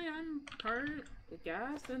 Technically, I'm part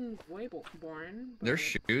gas and boy born. There's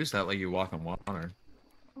shoes that let you walk on water.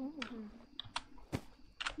 Ooh.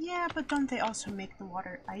 Yeah, but don't they also make the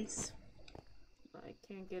water ice? I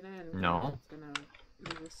can't get in. No. It's gonna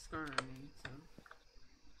leave a scar on me, so...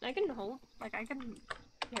 I can hold, like, I can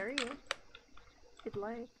carry you. If you'd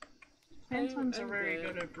like. Phantoms are very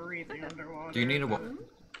good at breathing underwater. Do you need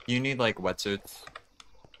you need like wetsuits?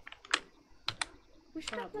 We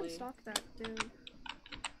should probably stock that, dude.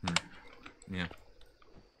 Yeah.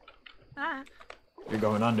 Ah. You're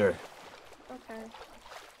going under. Okay.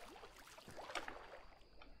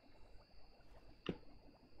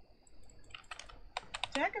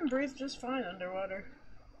 I can breathe just fine underwater.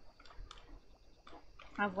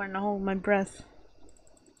 I've learned to hold my breath.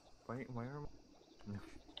 Why are no.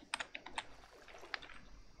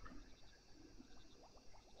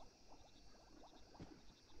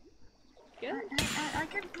 Good. I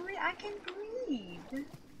can breathe. I can breathe.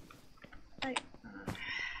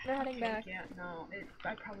 They're heading back. Yeah, no.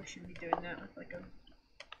 I probably shouldn't be doing that with like a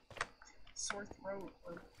sore throat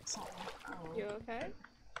or something. Oh. You okay?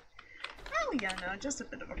 Oh yeah, no, just a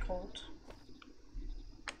bit of a cold.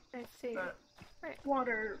 I see. But right.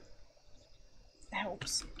 Water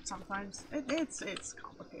helps sometimes. It's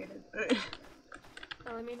complicated.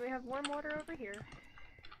 Well, I mean, we have warm water over here.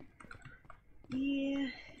 Yeah.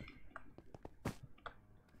 Yes,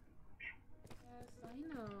 I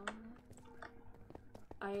know.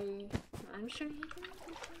 I'm sure he can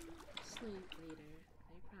sleep later.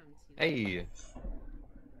 I promise you. Hey.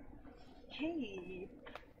 Hey.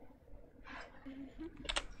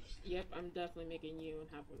 Yep, I'm definitely making you and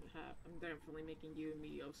half. I'm definitely making you and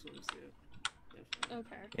me a swimsuit. Definitely.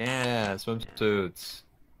 Okay. Yeah, swimsuits.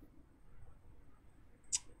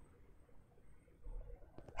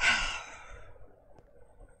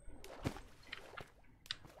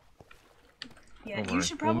 Yeah, Don't you worry.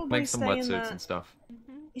 should probably we'll make some stay in wetsuits that. and stuff.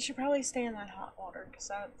 You should probably stay in that hot water because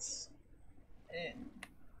that's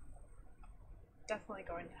definitely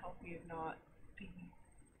going to help you not be,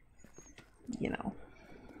 you know.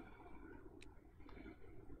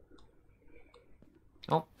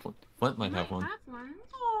 Oh, Flint might have one.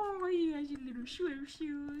 Oh, you guys little swim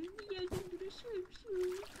shoes. He has a little swim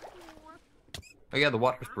shoes. Oh yeah, the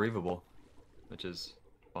water's breathable, which is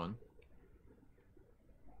fun.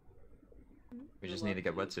 We just need to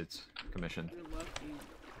get wetsuits commissioned. You're lucky.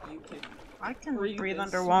 You can I can breathe breathe and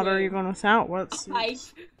underwater swim. even without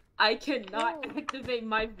wetsuits. I cannot activate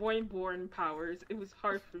my Voidborn powers. It was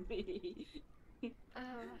hard for me.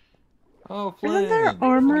 Oh, Flint! Isn't there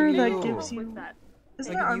armor Look at that you. gives you? Isn't there Look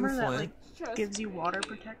at you, armor that Flint. like gives you water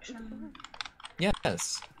protection?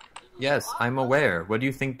 Yes. Yes, I'm aware. What do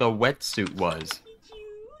you think the wetsuit was?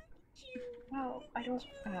 Well, I don't.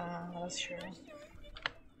 That's true.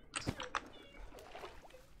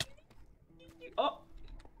 Oh.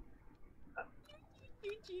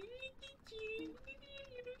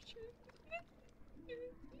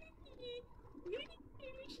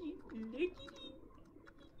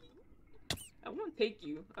 I won't take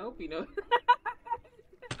you. I hope you know.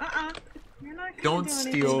 You're not gonna Don't do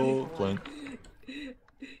anything steal evil. Flint.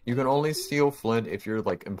 You can only steal Flint if you're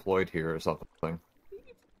like employed here or something.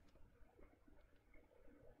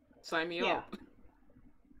 Sign me Yeah. up.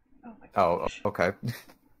 Oh my Oh, gosh. okay.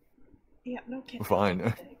 Yeah, no kidding.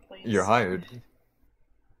 Fine. Please. You're hired.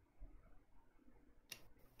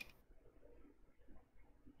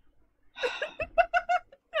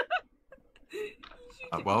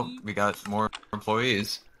 Well, we got more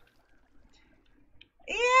employees.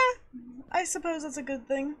 Yeah, I suppose that's a good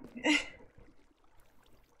thing.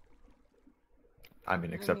 I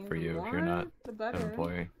mean, except for you, if you're not the an better.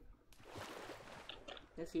 employee.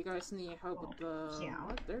 If you guys need help with the... Yeah.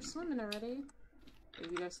 What? They're swimming already.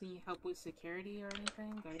 If you guys need help with security or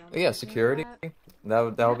anything, I don't Oh, yeah, know security. that.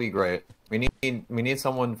 That would be great. We need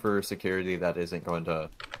someone for security that isn't going to.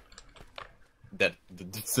 That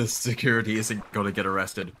the security isn't going to get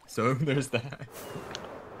arrested. So there's that.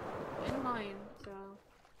 In line, so...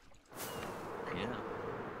 Yeah.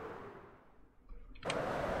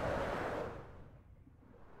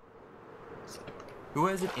 Who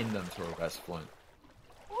has it in them to arrest Flint?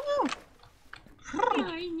 Woo!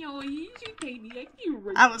 I know, you should take me.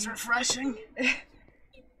 That was refreshing.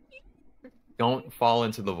 Don't fall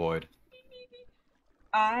into the void.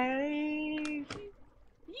 I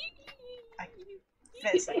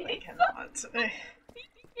physically cannot.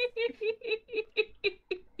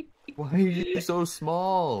 Why are you so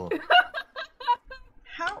small?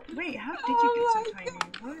 How? Wait, how did you get so tiny?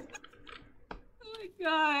 What? Oh my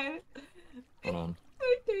god. Hold on.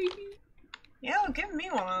 My baby. Yeah, give me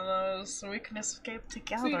one of those so we can escape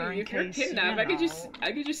together Sweetie, in if you're case, kidnapped, you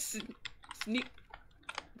I could just sneak.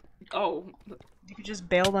 Oh, You could just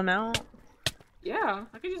bail them out. yeah,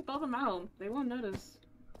 I could just bail them out. They won't notice.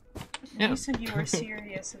 Yeah. You said you were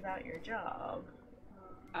serious about your job.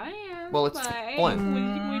 I am. Well, it's but Flint. When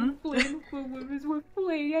women's with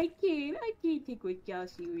Flint, I can't take what y'all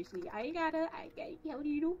seriously. I gotta help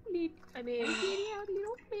little Flint. I mean, Help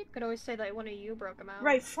little Flint. could always say that one of you broke him out.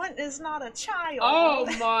 Right, Flint is not a child. Oh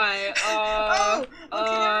my. Oh, okay,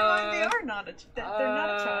 never mind. They are not a. They're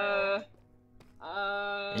not a child.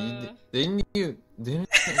 Didn't it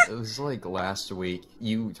was like last week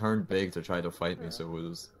you turned big to try to fight me, so it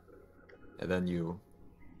was, and then you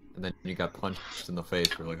got punched in the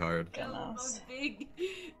face really hard. Goodness. I'm big.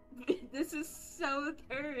 This is so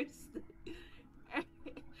cursed.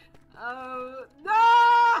 Oh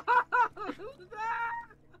no!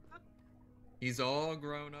 He's all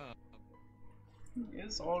grown up. He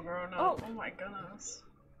is all grown up. Oh my goodness.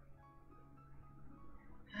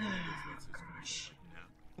 Gosh.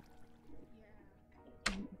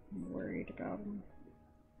 I'm worried about him.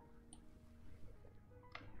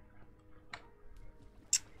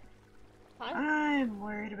 I'm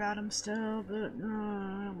worried about him still, but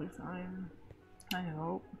he'll be fine. I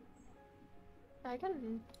hope. I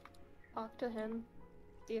can talk to him,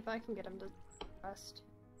 see if I can get him to rest.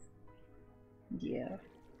 Yeah.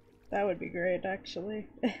 That would be great, actually.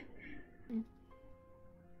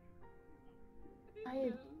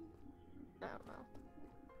 I don't know.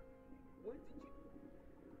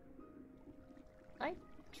 I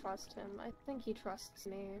trust him. I think he trusts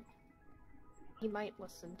me. He might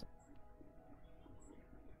listen to.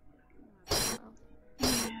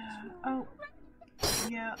 Yeah. Oh.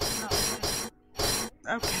 Yeah. No.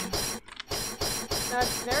 Okay.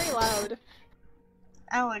 That's very loud.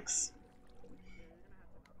 Alex.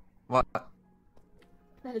 What?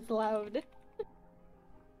 That is loud.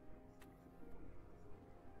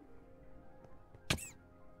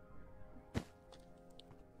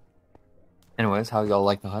 Anyways, how y'all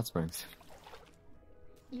like the hot springs?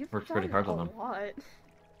 You've Worked pretty done hard on a them. lot.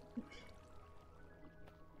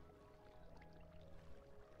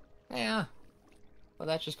 Yeah. Well,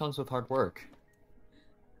 that just comes with hard work.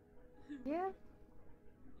 Yeah.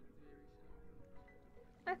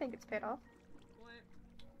 I think it's paid off. What?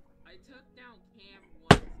 I took down Cam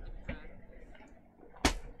once in practice.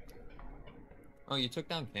 Oh, you took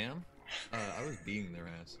down Cam? I was beating their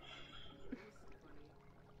ass.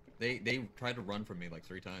 They tried to run from me like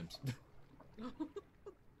 3 times.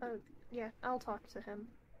 Oh, yeah, I'll talk to him.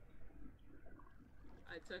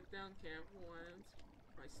 I took down Cam once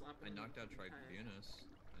by slapping I knocked out him. Tribunus.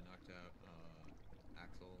 I knocked out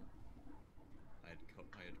Axel. I had Colt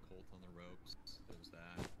on the ropes. There was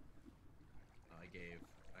that. I gave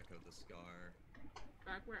Echo the scar.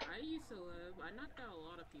 Back where I used to live, I knocked out a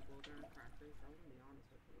lot of people during practice. I'm gonna be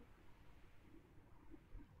honest with you.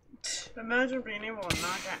 Imagine being able to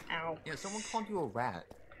knock it out. Yeah, someone called you a rat.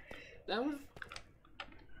 That was.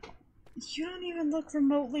 You don't even look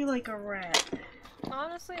remotely like a rat.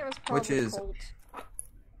 Honestly, it was probably Which is... Colt.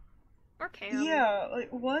 Or Cam. Yeah, like,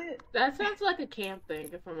 what? That sounds like a camp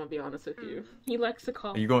thing, if I'm gonna be honest with you. He likes to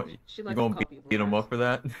call. Are you going to beat him up for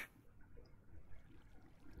that?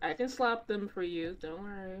 I can slap them for you, don't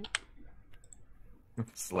worry.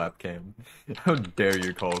 Slap Cam. How dare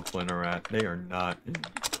you call Flynn a rat? They are not.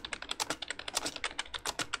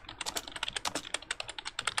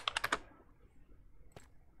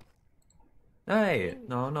 Hey!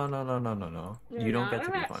 No. You don't get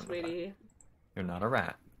to be fun with that. You're not a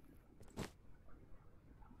rat.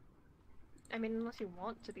 I mean, unless you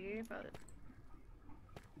want to be, but...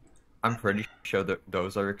 I'm pretty sure that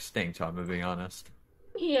those are extinct, I'm gonna be honest.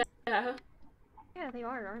 Yeah. Yeah, they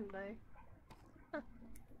are, aren't they? Huh.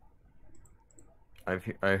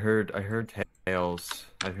 I heard tales.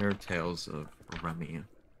 I've heard tales of Remy.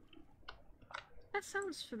 That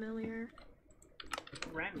sounds familiar.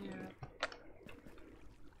 Remy. Yeah.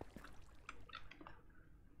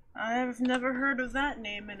 I've never heard of that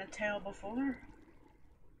name in a tale before.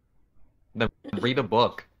 Then read a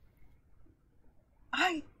book.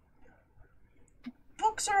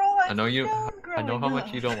 Books are all I know you. I know how much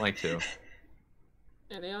up. you don't like to.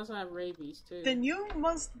 And they also have rabies too. Then you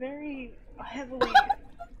must very heavily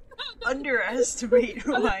underestimate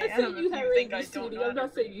who I am if you think I don't know. I'm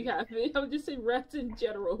not saying you have it. I'm just saying rats in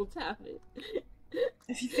general have it.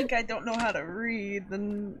 If you think I don't know how to read,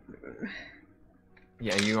 then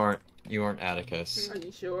Yeah, you aren't Atticus. Are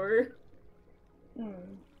you sure?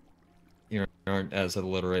 You aren't as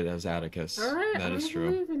illiterate as Atticus. Alright, That is I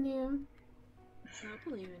true. believe in you. I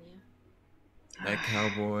believe in you. That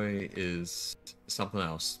cowboy is something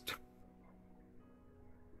else.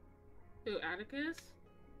 Who, Atticus?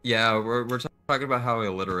 Yeah, we're talking about how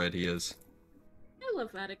illiterate he is. I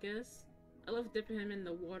love Atticus. I love dipping him in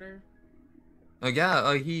the water.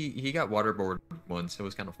 Yeah, he got waterboarded once. It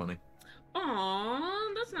was kind of funny.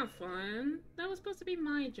 Aww, that's not fun. That was supposed to be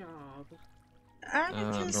my job.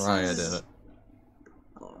 Mariah did it.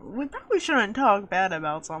 We probably shouldn't talk bad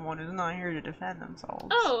about someone who's not here to defend themselves.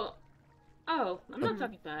 Oh, I'm not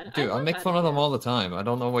talking bad. Dude, I make fun of them all the time. I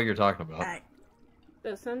don't know what you're talking about.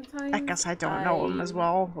 So sometimes I guess I don't know him as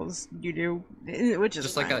well as you do, which is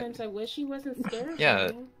Just like sometimes I wish he wasn't scared. Yeah.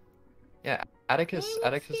 Of me. Yeah, Atticus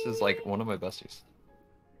is like one of my besties.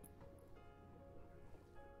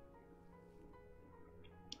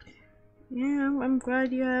 Yeah, I'm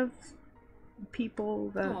glad you have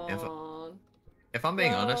people that... Aww. If I'm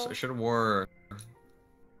being honest, I Well- should have wore...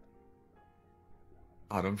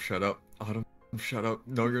 Autumn, shut up. Autumn, shut up.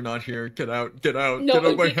 No, you're not here. Get out. Get out. No, Get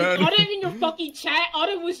out of my head. Autumn in your fucking chat.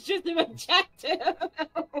 Autumn was just in my chat too.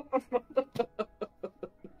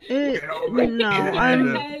 No,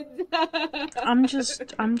 I'm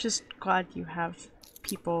just glad you have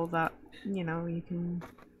people that, you know, you can,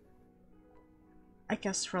 I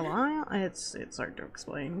guess, rely on. It's hard to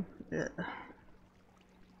explain.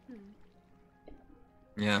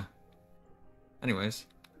 Yeah. Anyways.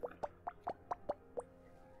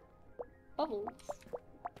 Bubbles.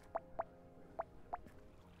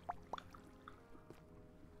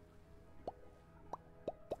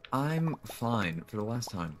 I'm fine for the last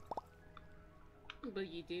time.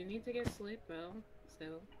 But you do need to get sleep, though. So.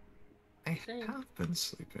 I Same. have been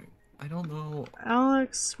sleeping. I don't know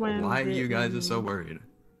Alex swam why you guys are in so worried.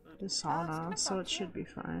 the sauna, so it should be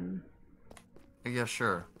fine. Yeah,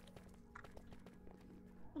 sure.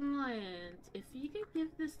 Client, if you could give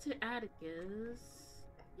this to Atticus,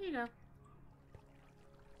 here you go.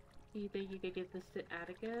 Do you think you could give this to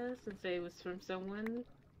Atticus and say it was from someone?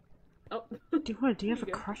 Oh. Do you have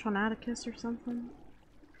a crush on Atticus or something?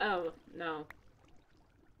 Oh, no.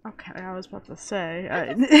 Okay, I was about to say.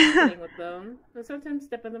 I just playing with them, but sometimes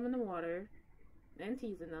stepping them in the water and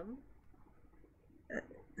teasing them.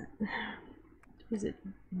 Is it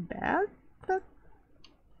bad? That...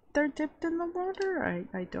 they're dipped in the water?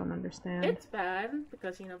 I don't understand. It's bad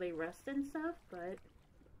because they rest and stuff, but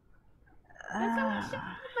that's how I show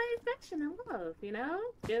my affection and love.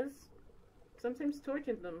 Just sometimes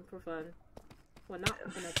torture them for fun. Well, not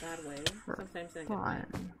in a bad way. Sometimes in a good way.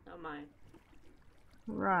 Not mine.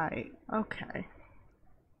 Right. Okay.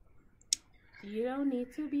 You don't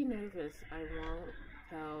need to be nervous. I won't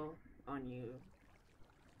tell on you.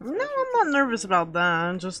 No, I'm not nervous about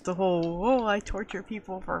that. Just the whole, I torture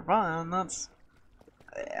people for fun. That's...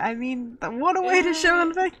 I mean, what a way to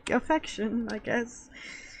show affection, I guess.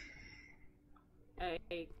 I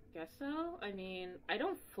guess so. I mean, I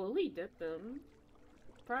don't fully dip them.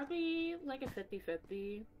 Probably like a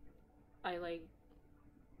 50-50. I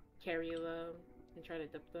carry them and try to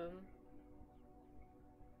dip them.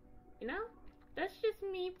 That's just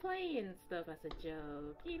me playing stuff as a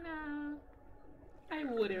joke, I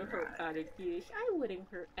wouldn't hurt Atticus. I wouldn't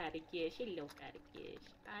hurt Atticus. I love Atticus.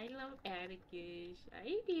 I love Atticus.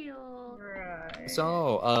 I do. Right.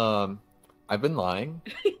 So, I've been lying.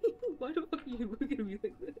 Why the fuck are you looking at me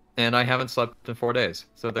like that? And I haven't slept in 4 days,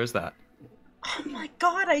 so there's that. Oh my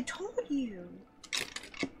god, I told you!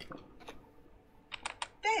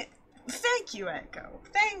 Thank you, Echo.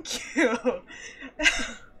 Thank you!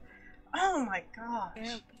 Oh my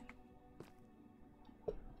gosh.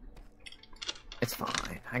 It's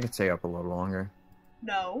fine. I could stay up a little longer.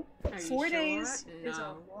 No. 4 days No. is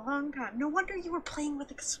a long time. No wonder you were playing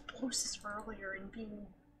with explosives earlier and being...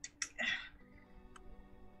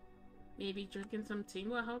 Maybe drinking some tea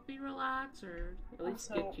will help you relax, or at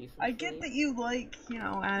least Also, get you some I sleep. get that you like,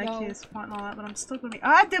 Atticus and all that, but I'm still gonna be... Oh,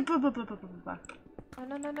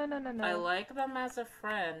 no. I like them as a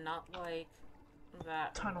friend, not like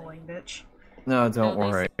that. Tunneling, bitch. No, don't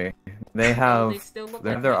worry. They have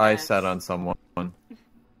their eyes set on someone.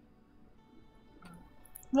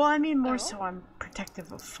 Well, I mean, more so I'm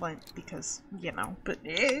protective of Flint because, but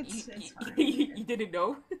it's fine. You didn't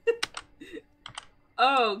know?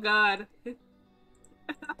 Oh, God.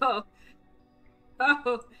 Oh. I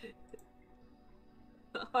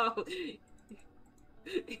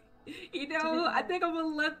think I'm gonna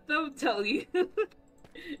let them tell you.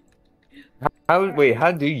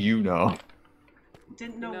 How do you know?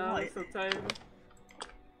 Didn't know what? Sometimes.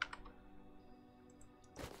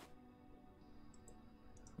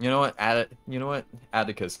 You know what?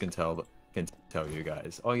 Atticus can tell you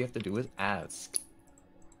guys. All you have to do is ask.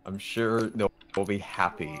 I'm sure they'll be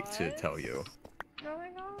happy to tell you. What's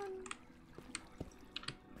going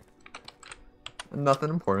on? Nothing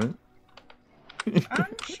important.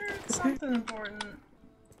 I'm sure it's something important.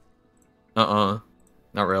 Not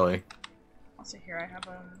really. Also, here I have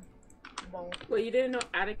a bowl. Well, you didn't know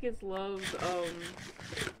Atticus loves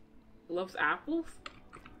apples?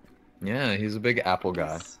 Yeah, he's a big apple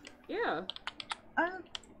guy. Yeah. That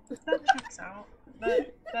checks out.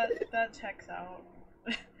 That checks out.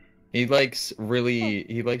 He likes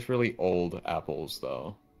really old apples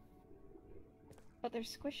though. But they're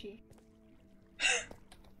squishy.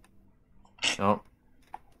 Oh.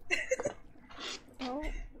 Oh.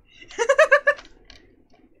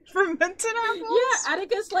 Fermented apples? Yeah,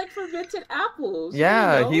 Atticus likes fermented apples.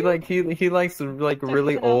 Yeah, he likes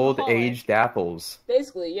really old aged apples.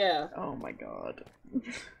 Basically, yeah. Oh my god.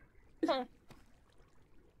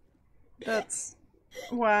 That's...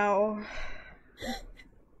 wow.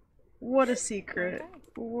 What a secret.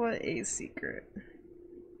 What a secret.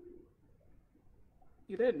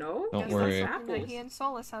 You didn't know? Don't Guess worry. that's something that he and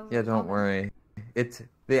Solus have Yeah, in don't common. worry.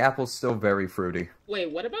 The apple's still very fruity.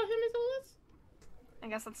 Wait, what about him and Solus? I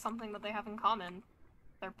guess that's something that they have in common.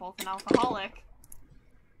 They're both an alcoholic.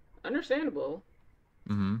 Understandable.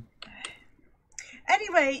 Mm-hmm.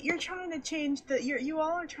 Anyway, you're trying to change the... You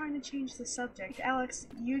all are trying to change the subject. Alex,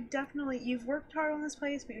 you've worked hard on this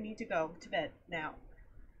place, but you need to go to bed now.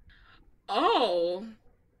 Oh.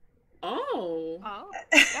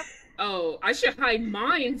 Yep. Oh, I should hide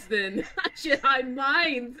mines then. I should hide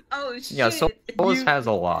mines. Oh shit. Yeah, Solus has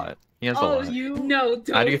a lot. He has a lot. No,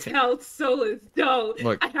 don't tell Solus. Don't.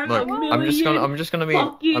 Look, I have look. I'm just gonna be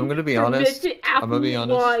honest. I'm gonna be honest.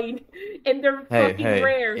 Wine, and they're fucking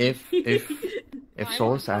rare. If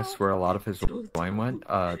Solus asks where a lot of his wine went,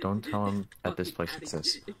 don't tell him that this place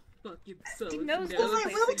exists. He knows this Well, I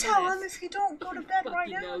place will tell him exists. if you don't go to bed right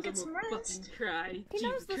now and get some rest. He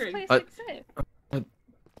knows this place But- exists.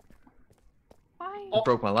 Why? You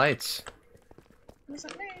broke my lights.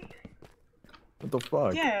 Wasn't me. What the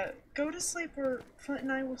fuck? Yeah, go to sleep or Flint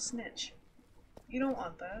and I will snitch. You don't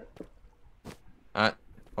want that.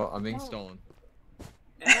 Oh, I'm being stolen.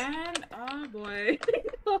 And oh boy.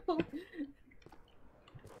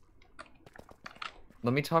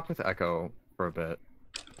 Let me talk with Echo for a bit.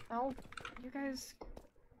 You guys,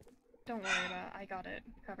 don't worry about it. I got it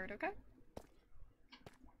covered, okay?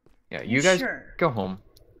 Yeah, you guys Sure. go home.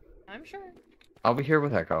 I'm sure. I'll be here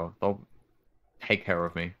with Echo. They'll take care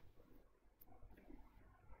of me.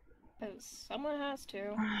 Because someone has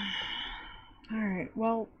to. Alright,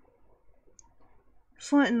 well,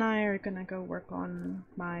 Flint and I are gonna go work on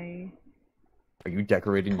my Are you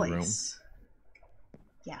decorating the room? place.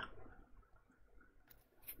 Yeah.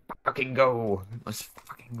 Fucking go. Let's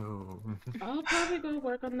fucking go. I'll probably go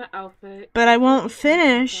work on the outfit. But I won't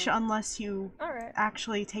finish unless you Alright.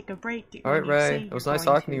 actually take a break. Alright, Ray. It was nice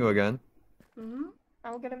talking to you again. Mm-hmm.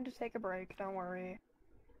 I'll get him to take a break, don't worry.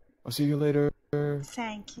 I'll see you later.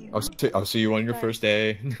 Thank you. I'll see you on your first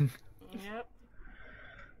day. Yep.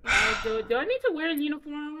 Do I need to wear a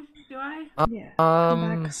uniform? Do I? Yeah.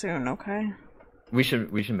 Come back soon, okay? We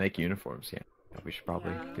should make uniforms. Yeah, we should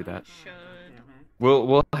probably do that. Should. We'll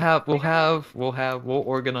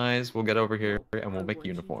organize. We'll get over here and we'll make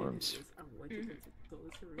uniforms.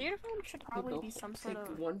 The uniform should probably be some sort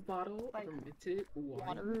of one bottle like fermented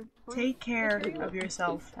water. Take care of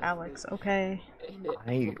yourself, Alex, okay?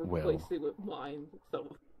 I will. Replace it with mine,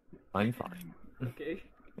 so. I'm fine. Okay.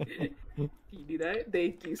 You do that?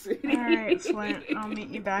 Thank you, sweetie. Alright, Flint, I'll meet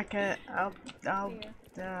you back at...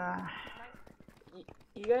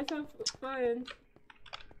 You guys have fun.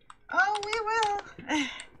 Oh, we will!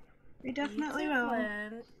 We definitely will.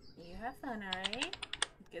 Flint. You have fun, alright?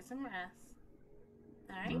 Get some rest.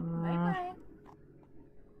 Alright, bye-bye.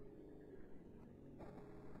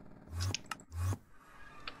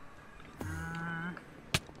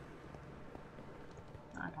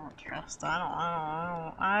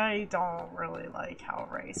 I don't really like how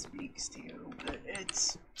Ray speaks to you, but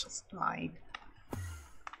it's just my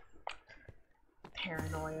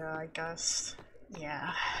paranoia, I guess.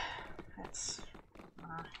 Yeah, that's,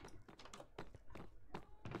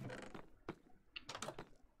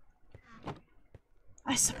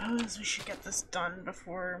 I suppose we should get this done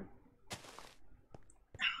before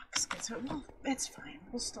Alex gets home. Well, it's fine.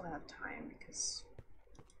 We'll still have time because,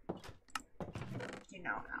 you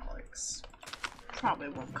know, Alex probably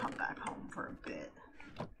won't come back home for a bit.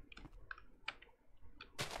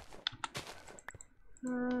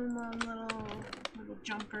 My little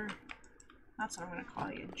jumper. That's what I'm gonna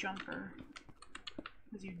call you, jumper.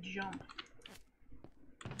 Because you jump.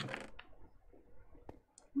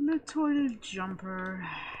 Little jumper.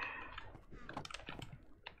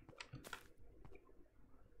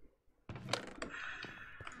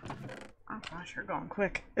 Oh gosh, you're going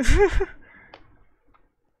quick.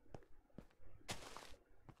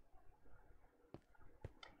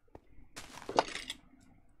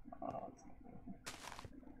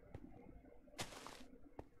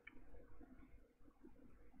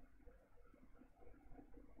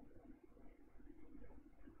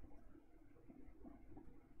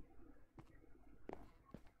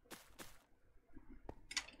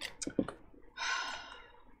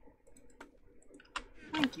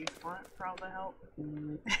 Thank you, Flint, for all the help.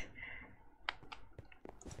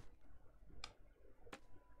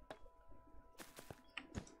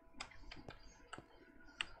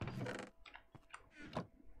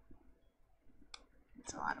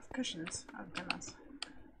 It's a lot of cushions. Oh goodness.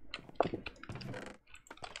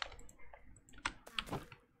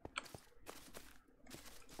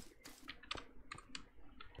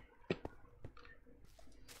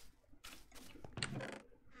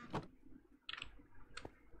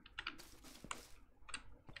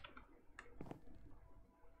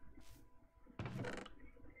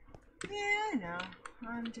 Yeah, I know.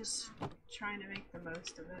 I'm just trying to make the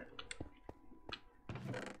most of it.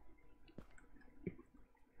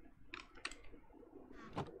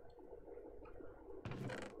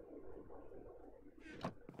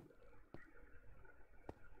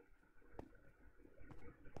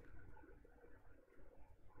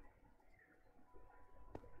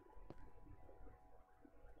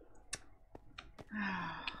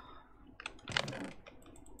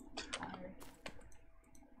 Tired.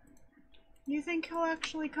 You think he'll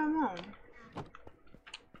actually come home?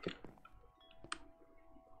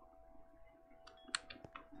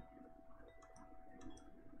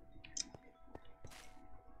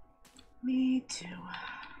 Me too.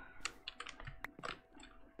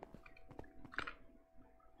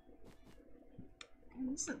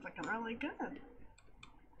 This is looking really good.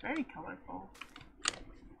 Very colorful.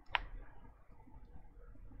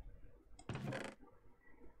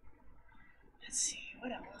 Let's see,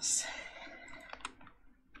 what else?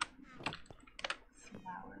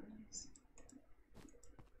 Flowers.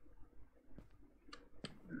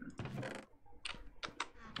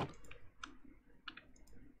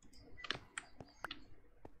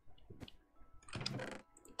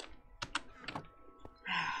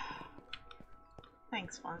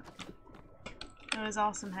 Thanks, Flint. It was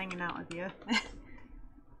awesome hanging out with you.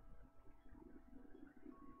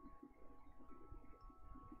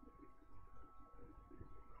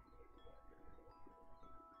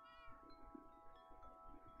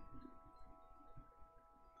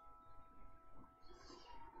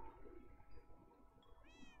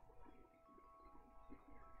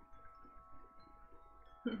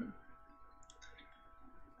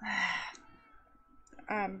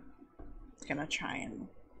 I'm gonna try and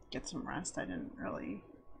get some rest. I didn't really...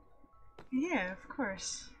 Yeah, of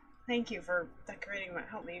course. Thank you for decorating my...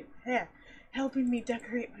 helping me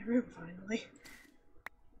decorate my room finally.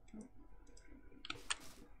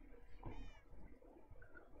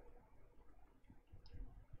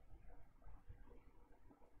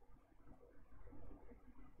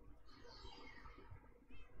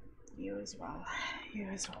 You as well. You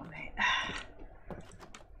as well, mate.